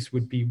sure if this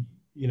would be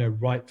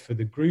right for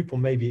the group, or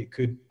maybe it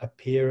could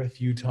appear a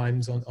few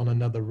times on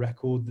another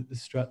record that the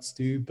Struts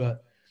do.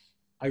 But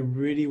I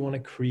really want to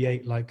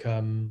create like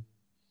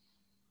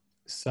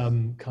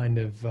some kind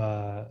of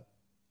like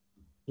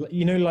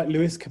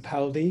Lewis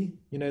Capaldi,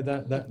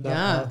 that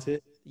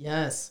artist.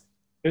 Yes.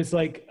 It's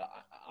like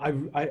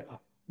I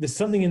there's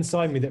something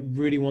inside me that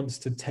really wants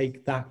to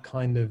take that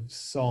kind of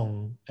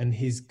song and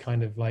his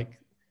kind of like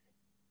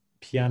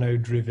piano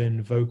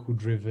driven, vocal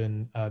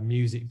driven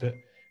music, but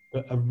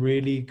a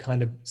really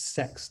kind of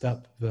sexed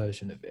up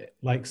version of it,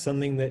 like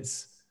something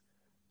that's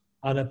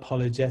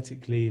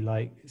unapologetically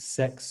like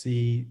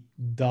sexy,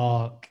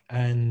 dark,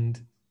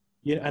 and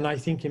and I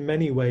think in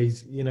many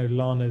ways,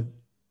 Lana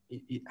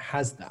it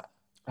has that,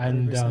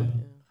 and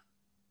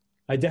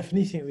I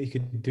definitely think we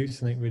could do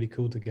something really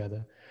cool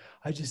together.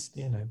 I just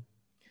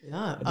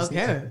Yeah. I just need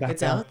to Okay. get back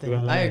It's out out to there.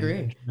 LA I and, agree.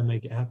 and try and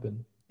make it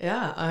happen.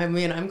 Yeah, I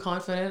mean, I'm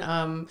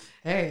confident.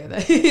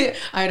 Hey,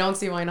 I don't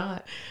see why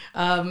not.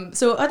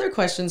 So other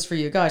questions for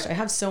you. Gosh, I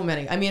have so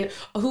many. I mean,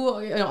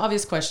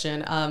 obvious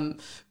question.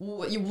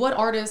 What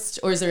artist,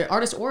 or is there an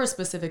artist or a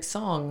specific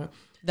song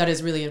that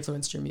has really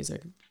influenced your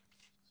music?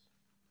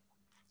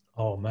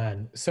 Oh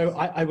man. So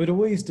I would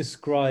always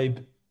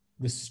describe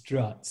the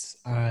Struts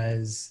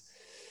as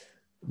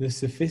the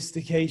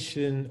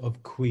sophistication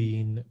of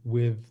Queen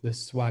with the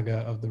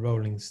swagger of the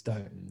Rolling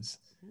Stones.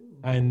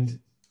 And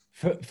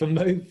for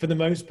the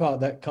most part,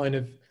 that kind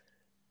of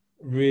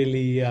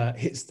really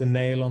hits the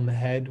nail on the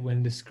head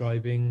when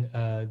describing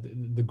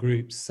the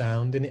group's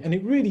sound. And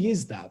it really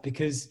is that,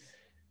 because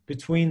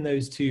between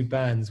those two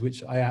bands,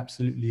 which I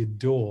absolutely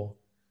adore,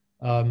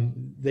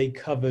 they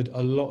covered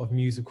a lot of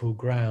musical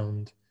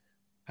ground.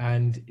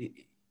 And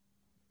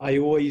I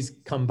always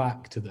come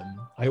back to them.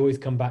 I always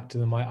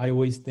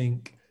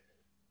think,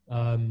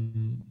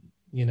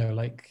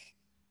 like,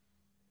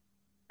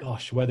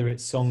 gosh, whether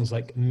it's songs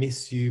like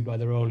Miss You by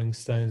the Rolling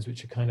Stones,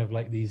 which are kind of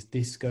like these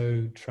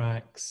disco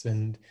tracks,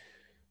 and,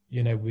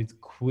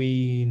 with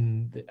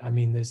Queen, I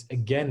mean,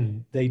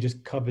 they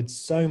just covered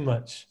so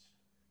much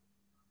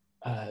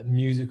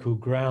musical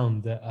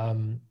ground that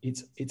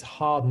it's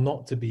hard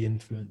not to be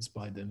influenced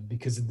by them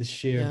because of the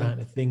sheer Yeah.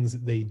 amount of things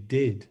that they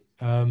did.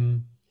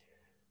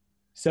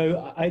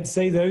 So I'd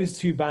say those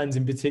two bands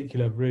in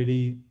particular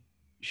really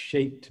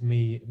shaped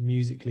me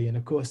musically. And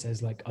of course,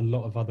 there's like a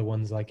lot of other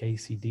ones like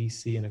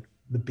AC/DC and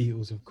the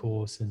Beatles, of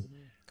course, and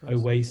Of course.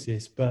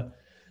 Oasis. But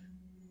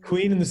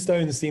Queen and the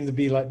Stones seem to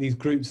be like these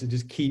groups that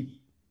just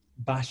keep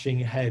bashing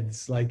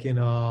heads, like in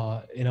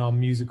our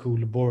musical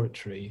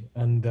laboratory.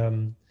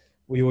 And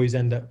we always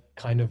end up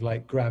kind of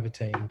like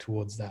gravitating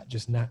towards that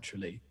just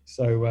naturally.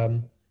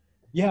 So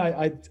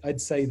yeah,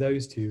 I'd say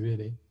those two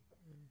really.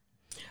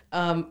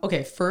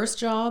 Okay, first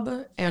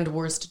job and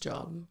worst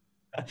job.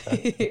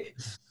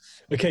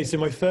 Okay, so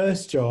my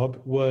first job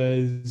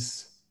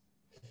was,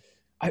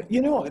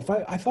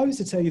 if I was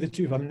to tell you the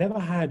truth, I've never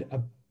had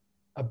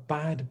a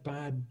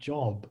bad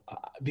job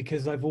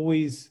because I've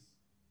always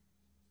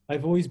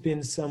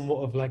been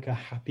somewhat of like a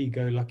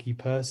happy-go-lucky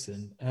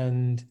person.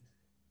 And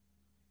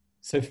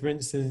so, for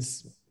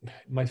instance,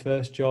 my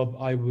first job,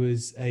 I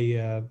was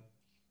a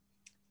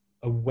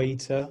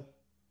waiter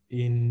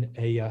in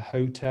a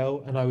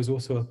hotel, and I was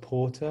also a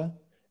porter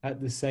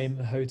at the same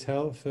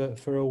hotel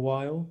for a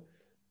while.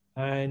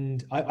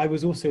 And I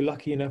was also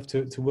lucky enough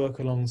to work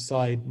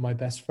alongside my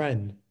best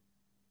friend,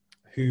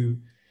 who,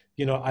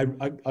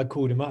 I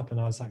called him up and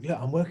I was like, look,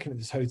 I'm working at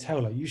this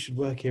hotel. Like, you should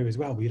work here as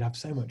well. We'd have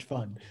so much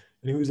fun.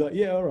 And he was like,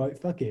 yeah, all right,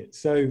 fuck it.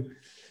 So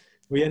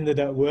we ended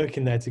up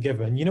working there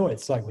together. And you know what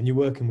it's like when you're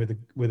working with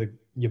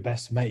your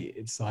best mate?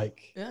 It's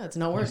like, Yeah, it's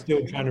not you're work.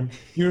 still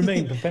you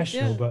remain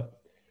professional, Yeah. but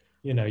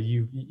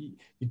you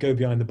go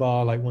behind the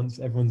bar, like once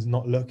everyone's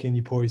not looking,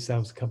 you pour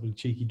yourselves a couple of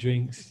cheeky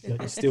drinks,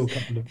 like you steal a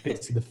couple of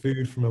bits of the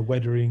food from a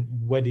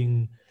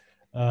wedding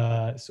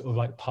sort of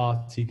like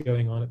party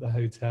going on at the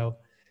hotel.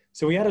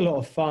 So we had a lot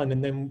of fun.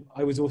 And then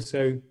I was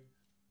also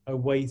a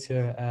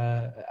waiter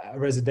at a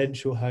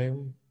residential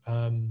home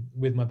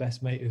with my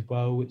best mate as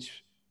well,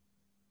 which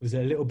was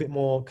a little bit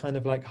more kind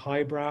of like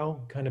highbrow,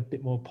 kind of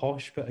bit more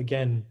posh, but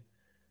again,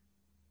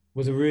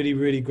 was a really,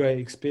 really great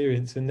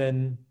experience. And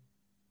then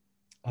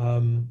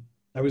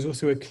I was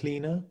also a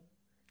cleaner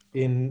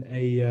in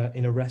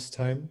a rest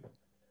home,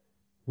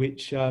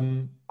 which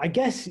I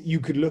guess you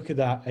could look at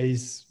that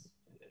as,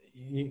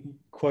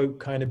 quote,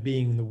 kind of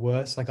being the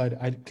worst. Like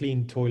I'd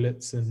clean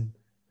toilets and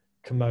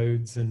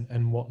commodes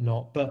and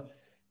whatnot. But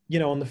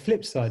on the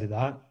flip side of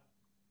that,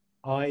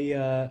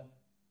 I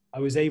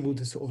was able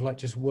to sort of like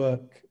just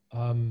work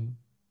on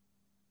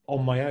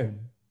my own,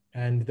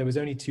 and there was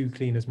only two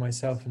cleaners,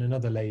 myself and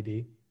another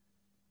lady,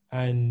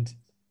 and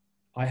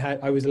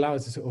I was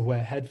allowed to sort of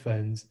wear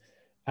headphones,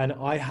 and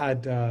I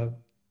had an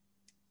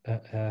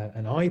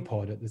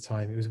iPod at the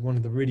time. It was one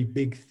of the really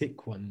big,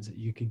 thick ones that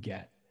you could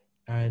get.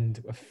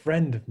 And a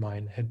friend of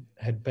mine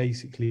had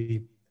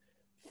basically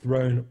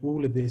thrown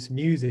all of this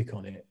music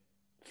on it,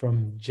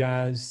 from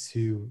jazz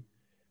to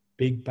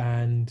big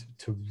band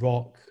to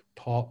rock,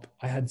 pop.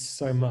 I had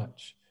so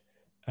much.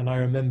 And I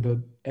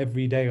remember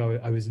every day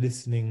I was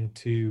listening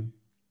to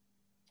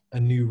a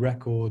new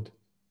record,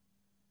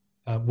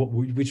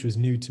 which was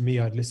new to me.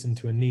 I'd listen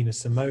to a Nina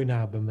Simone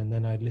album, and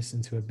then I'd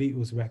listen to a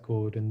Beatles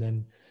record, and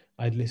then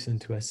I'd listen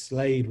to a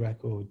Slade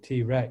record,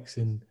 T-Rex,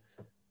 and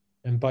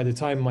by the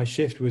time my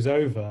shift was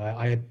over,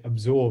 I had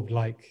absorbed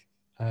like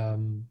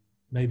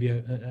maybe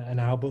an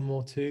album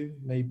or two,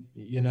 maybe,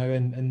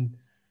 and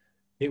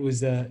it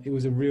was a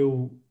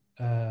real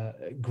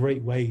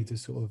great way to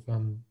sort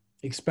of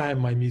expand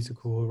my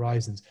musical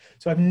horizons.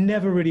 So I've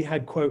never really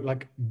had, quote,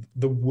 like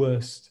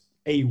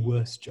a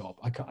worst job.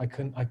 I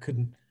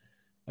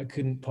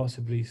couldn't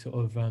possibly sort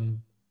of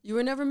You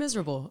were never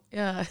miserable.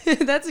 Yeah,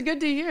 that's good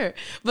to hear.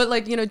 But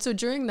like, so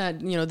during that,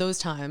 those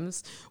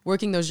times,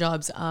 working those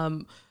jobs,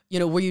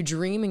 were you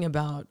dreaming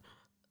about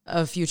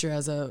a future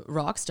as a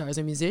rock star, as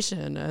a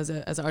musician, as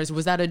an artist?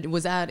 Was that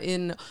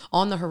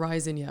on the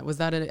horizon yet? Was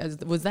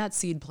that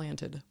seed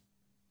planted?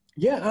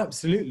 Yeah,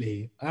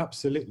 absolutely,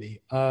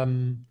 absolutely.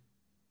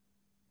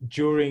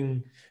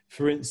 During,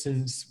 for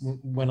instance,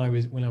 when I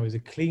was a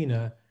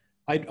cleaner,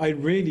 I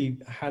really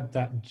had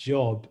that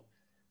job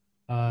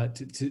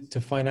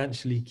to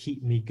financially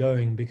keep me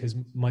going, because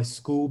my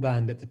school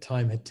band at the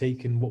time had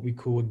taken what we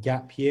call a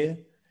gap year,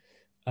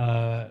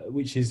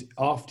 which is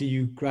after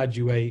you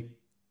graduate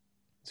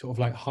sort of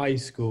like high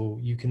school,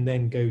 you can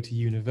then go to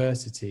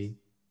university.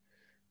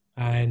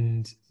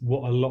 And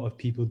what a lot of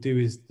people do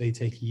is they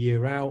take a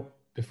year out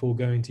before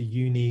going to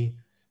uni,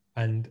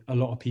 and a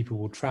lot of people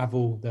will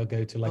travel. They'll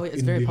go to like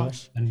It's very India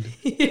posh. and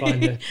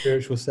find their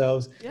spiritual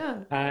selves.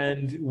 Yeah.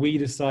 And we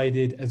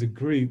decided as a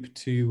group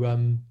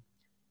to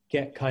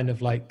get kind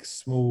of like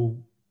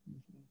small,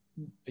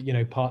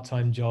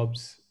 part-time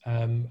jobs,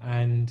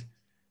 and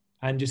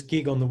just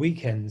gig on the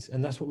weekends,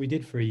 and that's what we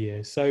did for a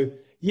year. So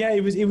yeah,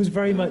 it was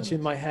very much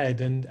in my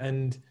head,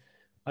 and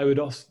I would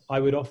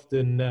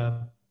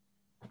often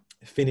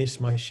finish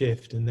my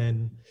shift and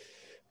then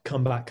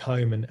come back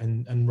home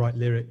and write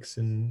lyrics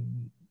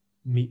and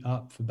meet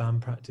up for band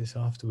practice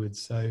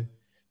afterwards. So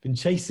been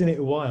chasing it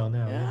a while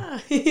now. Yeah.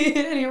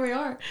 And here we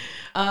are.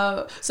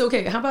 So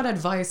okay, how about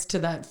advice to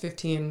that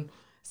 15,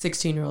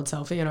 16-year-old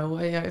self?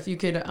 If you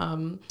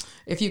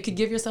could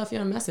give yourself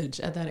a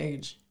message at that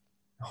age.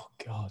 Oh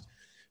God,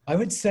 I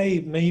would say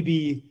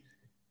maybe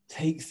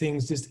take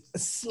things just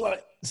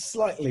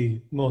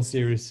slightly more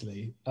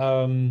seriously.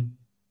 I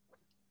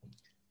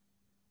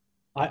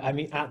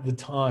mean, at the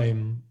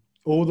time,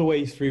 all the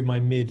way through my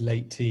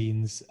late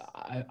teens,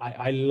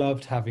 I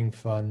loved having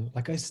fun,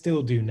 like I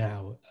still do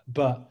now.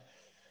 But,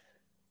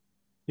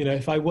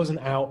 if I wasn't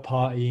out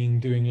partying,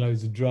 doing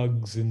loads of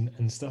drugs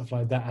and stuff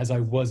like that, as I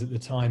was at the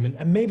time,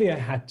 and maybe I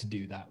had to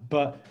do that,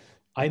 but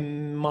I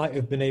might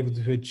have been able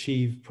to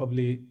achieve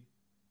probably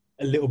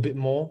a little bit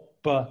more.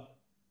 But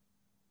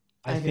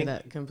I think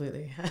that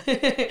completely.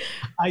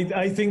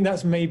 I think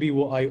that's maybe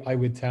what I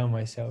would tell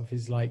myself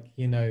is like,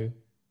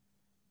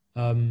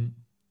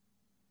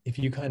 if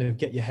you kind of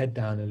get your head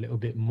down a little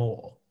bit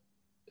more,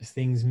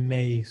 things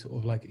may sort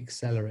of like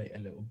accelerate a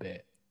little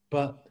bit.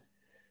 But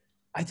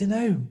I don't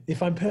know,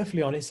 if I'm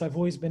perfectly honest, I've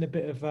always been a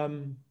bit of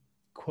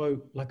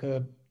quote, like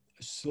a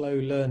slow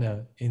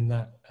learner in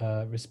that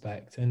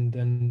respect,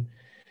 and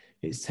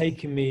it's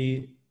taken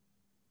me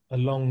a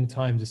long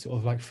time to sort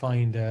of like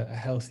find a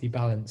healthy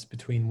balance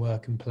between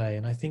work and play.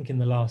 And I think in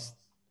the last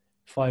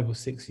 5 or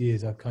 6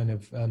 years, I've kind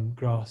of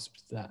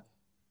grasped that.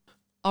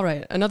 All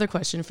right. Another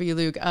question for you,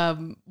 Luke.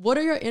 What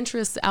are your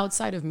interests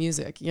outside of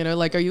music?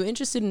 Are you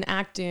interested in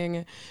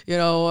acting?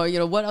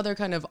 What other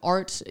kind of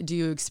art do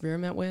you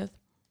experiment with?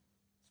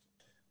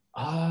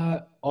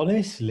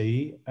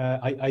 Honestly,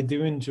 I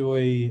do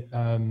enjoy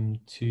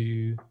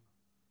to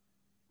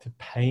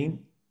paint,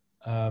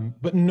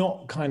 but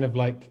not kind of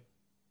like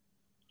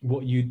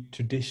what you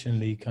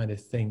traditionally kind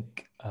of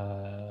think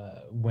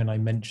when I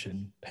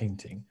mention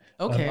painting.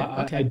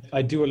 Okay.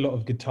 I do a lot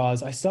of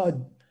guitars. I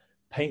started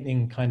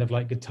painting kind of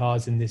like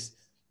guitars in this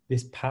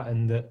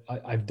pattern that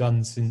I've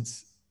done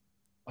since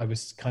I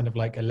was kind of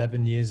like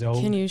 11 years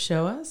old. Can you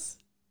show us?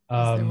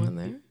 Is there one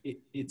there?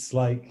 It's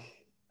like,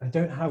 I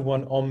don't have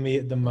one on me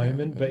at the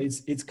moment, but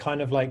it's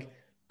kind of like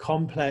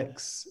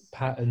complex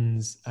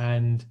patterns.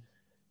 And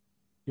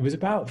it was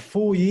about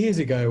 4 years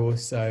ago or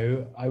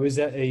so, I was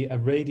at a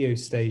radio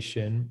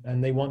station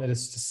and they wanted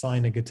us to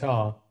sign a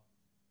guitar.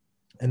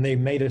 And they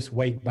made us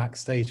wait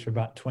backstage for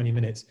about 20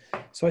 minutes.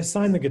 So I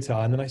signed the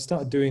guitar, and then I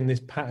started doing this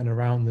pattern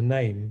around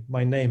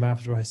my name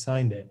after I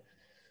signed it,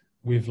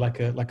 with like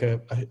a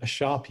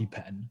Sharpie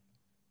pen.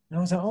 And I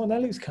was like, oh,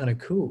 that looks kind of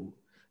cool.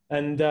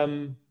 And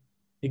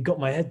it got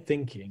my head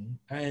thinking.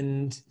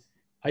 And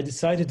I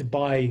decided to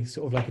buy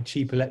sort of like a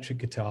cheap electric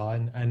guitar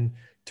and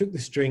took the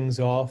strings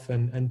off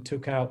and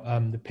took out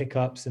the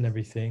pickups and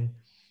everything.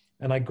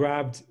 And I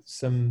grabbed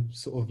some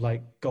sort of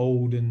like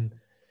gold and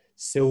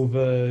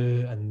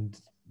silver and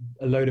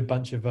a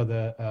bunch of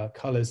other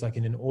colors, like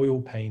in an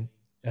oil paint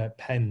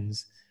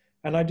pens,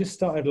 and I just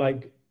started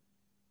like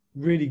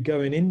really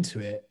going into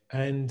it.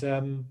 And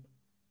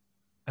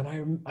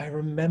I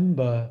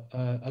remember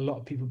a lot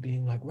of people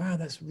being like, "Wow,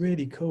 that's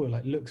really cool!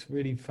 Like, looks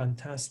really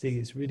fantastic.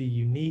 It's really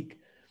unique."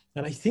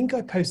 And I think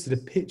I posted a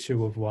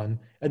picture of one,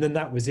 and then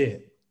that was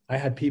it. I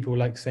had people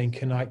like saying,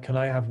 "Can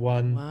I have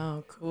one?"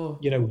 Wow, cool.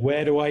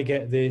 Where do I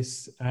get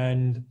this?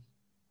 And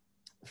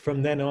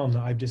from then on,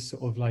 I've just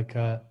sort of like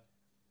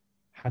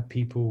had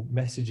people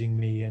messaging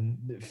me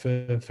and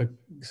for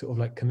sort of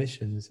like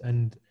commissions.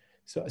 And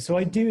so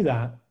I do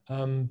that.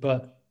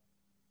 But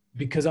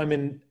because I'm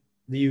in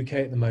the UK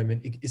at the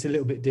moment, it's a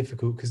little bit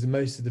difficult because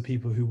most of the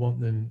people who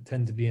want them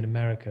tend to be in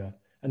America,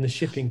 and the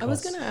shipping costs. I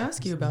was going to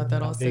ask you about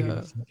that also.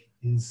 It's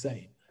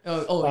insane.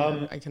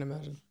 Yeah, I can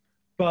imagine.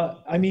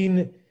 But I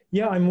mean,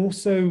 yeah, I'm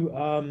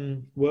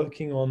also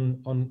working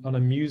on a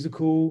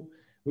musical,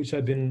 which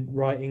I've been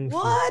writing.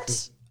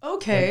 What?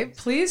 Okay,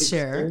 please It's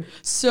share.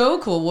 So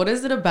cool. What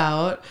is it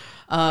about?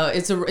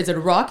 It's a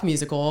rock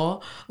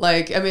musical.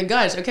 Like, I mean,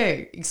 gosh,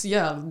 okay.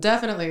 Yeah,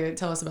 definitely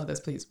tell us about this,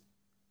 please.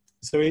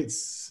 so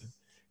it's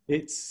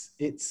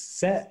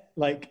set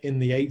like in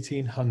the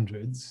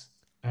 1800s,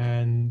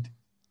 and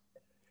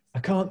I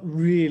can't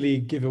really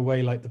give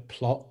away like the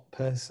plot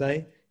per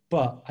se,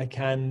 but I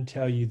can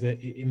tell you that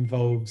it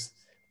involves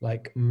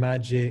like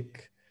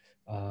magic,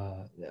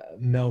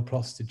 male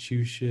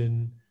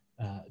prostitution,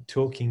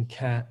 talking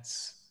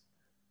cats,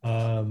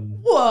 um,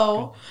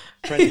 Whoa.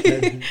 French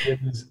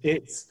lesbians.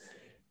 It's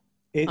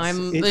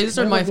These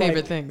are kind my of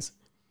favorite like things.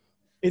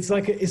 it's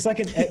like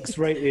an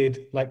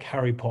X-rated like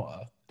Harry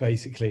Potter,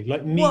 basically.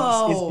 Like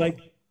meets Whoa.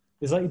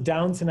 it's like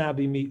Downton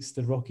Abbey meets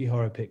the Rocky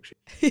Horror Picture.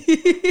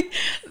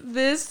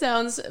 This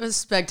sounds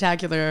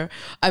spectacular.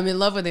 I'm in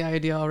love with the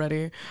idea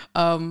already.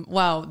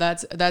 Wow,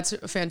 that's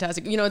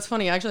fantastic. You know, it's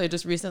funny actually. I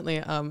just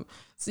recently,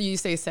 so you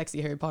say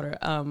sexy Harry Potter.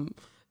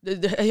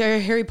 The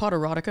Harry Potter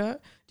erotica.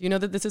 Do you know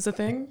that this is a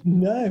thing?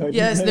 No, I didn't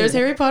Yes, know there's that.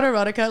 Harry Potter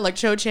erotica. Like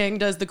Cho Chang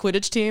does the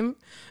Quidditch team,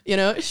 you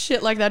know,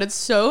 shit like that. It's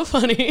so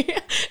funny.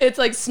 It's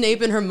like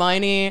Snape and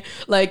Hermione.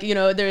 Like, you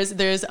know,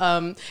 there's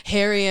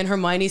Harry and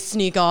Hermione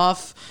sneak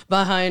off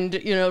behind,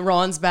 you know,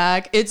 Ron's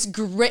back. It's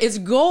great. It's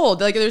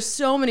gold. Like there's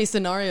so many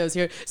scenarios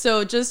here.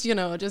 So just, you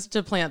know, just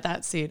to plant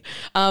that seed.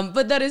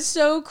 But that is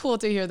so cool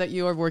to hear that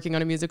you are working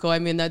on a musical. I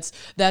mean, that's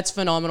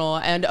phenomenal.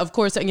 And of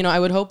course, you know, I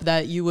would hope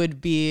that you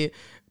would be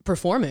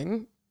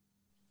performing,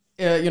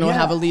 you know,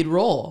 have a Yeah, lead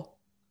role.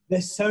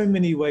 there's so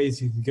many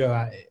ways you can go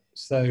at it.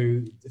 So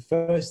the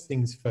first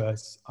things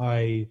first,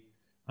 I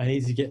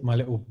need to get my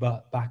little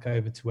butt back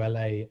over to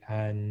LA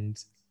and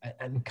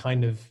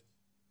kind of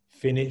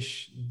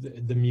finish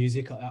the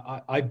music.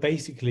 I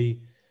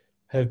basically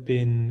have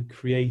been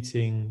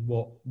creating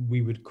what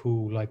we would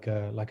call like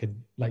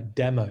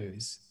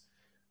demos,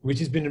 which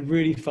has been a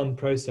really fun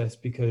process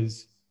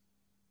because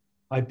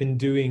I've been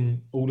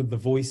doing all of the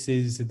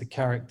voices of the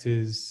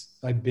characters.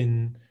 I've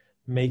been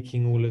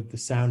making all of the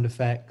sound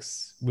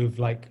effects with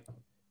like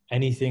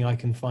anything I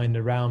can find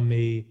around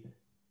me,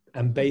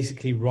 and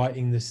basically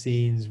writing the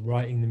scenes,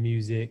 writing the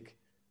music.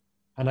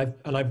 And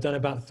I've done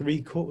about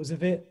three-quarters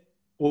of it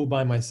all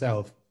by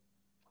myself.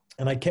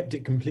 And I kept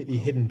it completely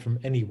hidden from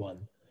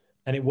anyone.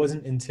 And it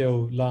wasn't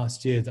until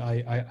last year that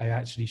I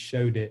actually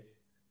showed it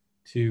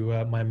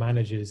to my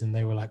managers, and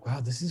they were like,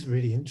 wow, this is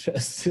really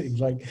interesting.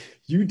 Like,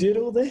 you did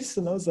all this?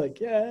 And I was like,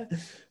 yeah,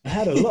 I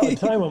had a lot of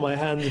time on my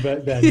hands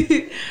back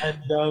then.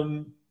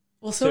 And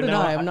Well, so so did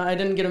now I. I, I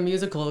didn't get a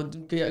musical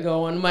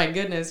going. My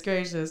goodness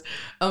gracious.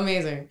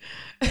 Amazing.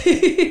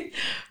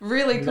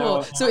 Really cool.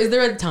 now So is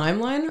there a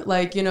timeline?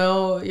 Like,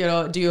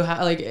 do you have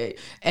like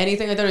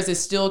anything like that? Or is it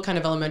still kind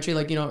of elementary,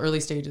 like, early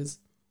stages?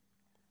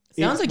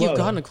 Sounds it's like you've well,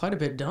 gotten quite a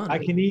bit I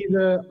done. can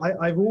either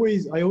I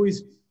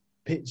always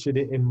pictured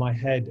it in my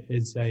head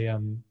as a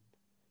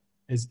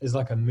as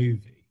like a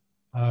movie,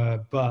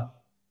 but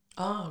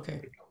Oh,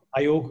 okay.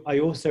 I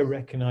also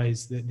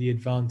recognize that the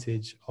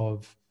advantage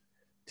of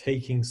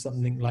taking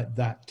something like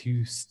that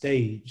to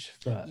stage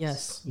first,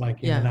 Yes.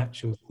 like in an Yeah,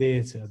 actual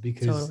theater,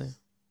 because totally.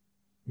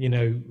 you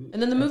know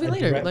And then the movie a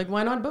later. direct Like,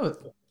 why not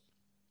both?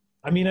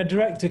 I mean a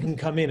director can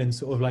come in and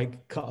sort of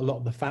like cut a lot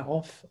of the fat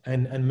off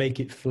and make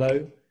it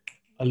flow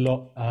a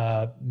lot,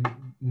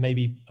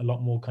 maybe a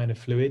lot more kind of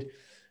fluid.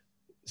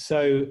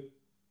 So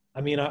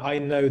I mean I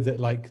know that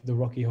like the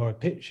Rocky Horror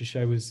Picture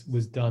Show was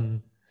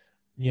done,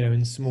 you know,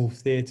 in small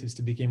theaters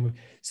to begin with.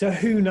 So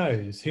who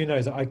knows,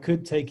 I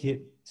could take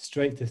it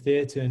straight to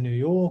theater in New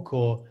York,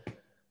 or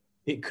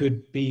it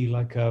could be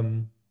like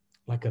a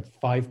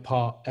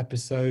 5-part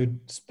episode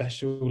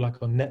special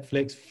like on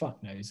Netflix.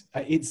 Fuck knows.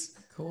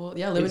 Cool.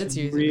 Yeah, It's limited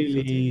series would be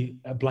cool too. really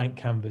a blank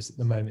canvas at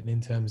the moment in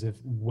terms of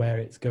where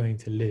it's going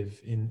to live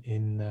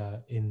in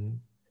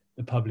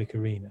the public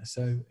arena.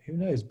 So who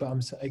knows, but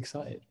I'm so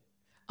excited.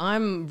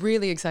 I'm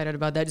really excited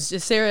about that. It's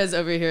just Sarah's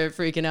over here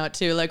freaking out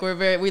too. Like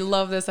we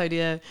love this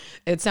idea.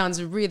 It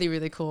sounds really,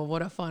 really cool.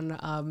 What a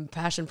fun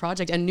passion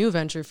project and new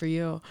venture for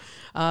you.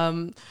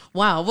 Wow.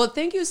 Well,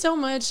 thank you so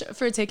much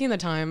for taking the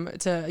time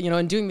to,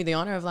 and doing me the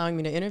honor of allowing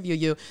me to interview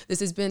you. This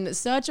has been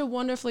such a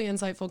wonderfully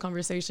insightful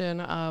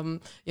conversation,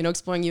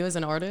 exploring you as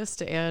an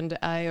artist. And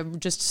I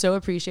just so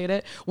appreciate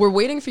it. We're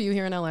waiting for you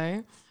here in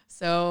LA.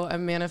 So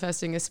I'm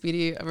manifesting a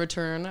speedy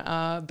return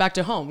back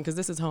to home because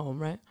this is home,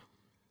 right?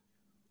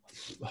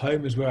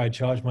 Home is where I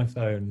charge my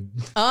phone.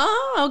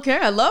 Oh, okay.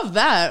 I love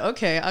that.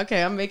 Okay.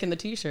 Okay. I'm making the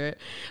t-shirt.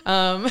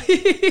 Um,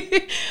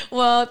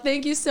 well,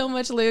 thank you so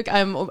much, Luke.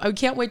 I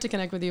can't wait to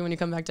connect with you when you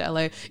come back to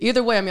LA.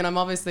 Either way, I mean, I'm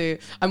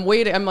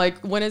waiting. I'm like,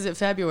 when is it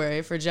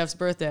February for Jeff's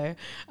birthday?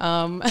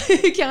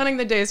 Counting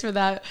the days for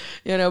that,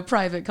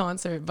 private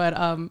concert,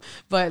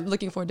 but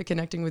looking forward to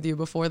connecting with you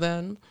before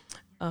then.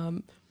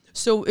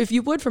 So if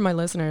you would, for my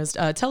listeners,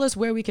 tell us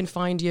where we can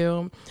find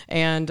you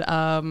and,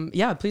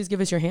 yeah, please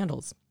give us your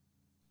handles.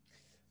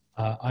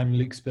 I'm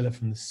Luke Spiller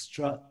from the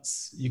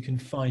Struts. You can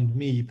find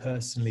me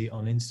personally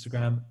on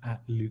Instagram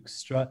at Luke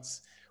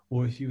Struts,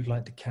 or if you would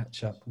like to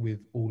catch up with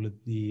all of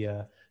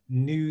the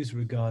news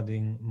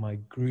regarding my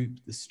group,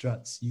 The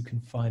Struts, you can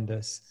find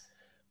us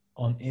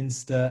on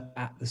Insta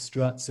at The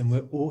Struts, and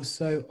we're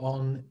also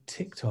on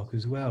TikTok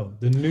as well.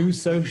 The new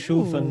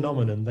social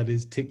phenomenon that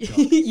is TikTok.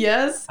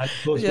 Yes. And of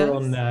course,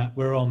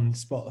 we're on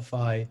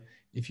Spotify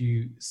if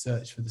you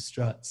search for The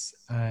Struts,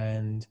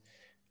 and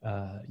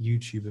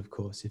YouTube, of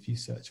course, if you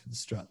search for The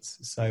Struts.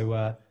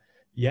 So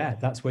yeah,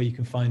 that's where you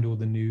can find all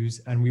the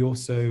news. And we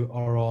also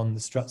are on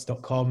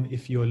thestruts.com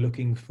if you're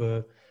looking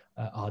for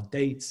our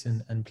dates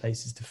and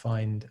places to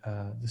find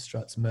The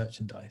Struts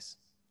merchandise.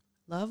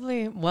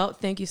 Lovely. Well,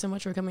 thank you so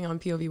much for coming on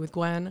POV with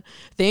Gwen.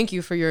 Thank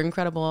you for your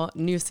incredible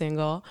new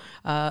single,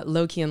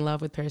 Low Key in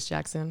Love with Paris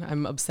Jackson.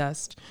 I'm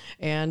obsessed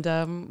and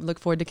look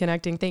forward to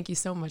connecting. Thank you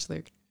so much,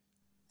 Luke.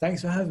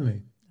 Thanks for having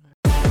me.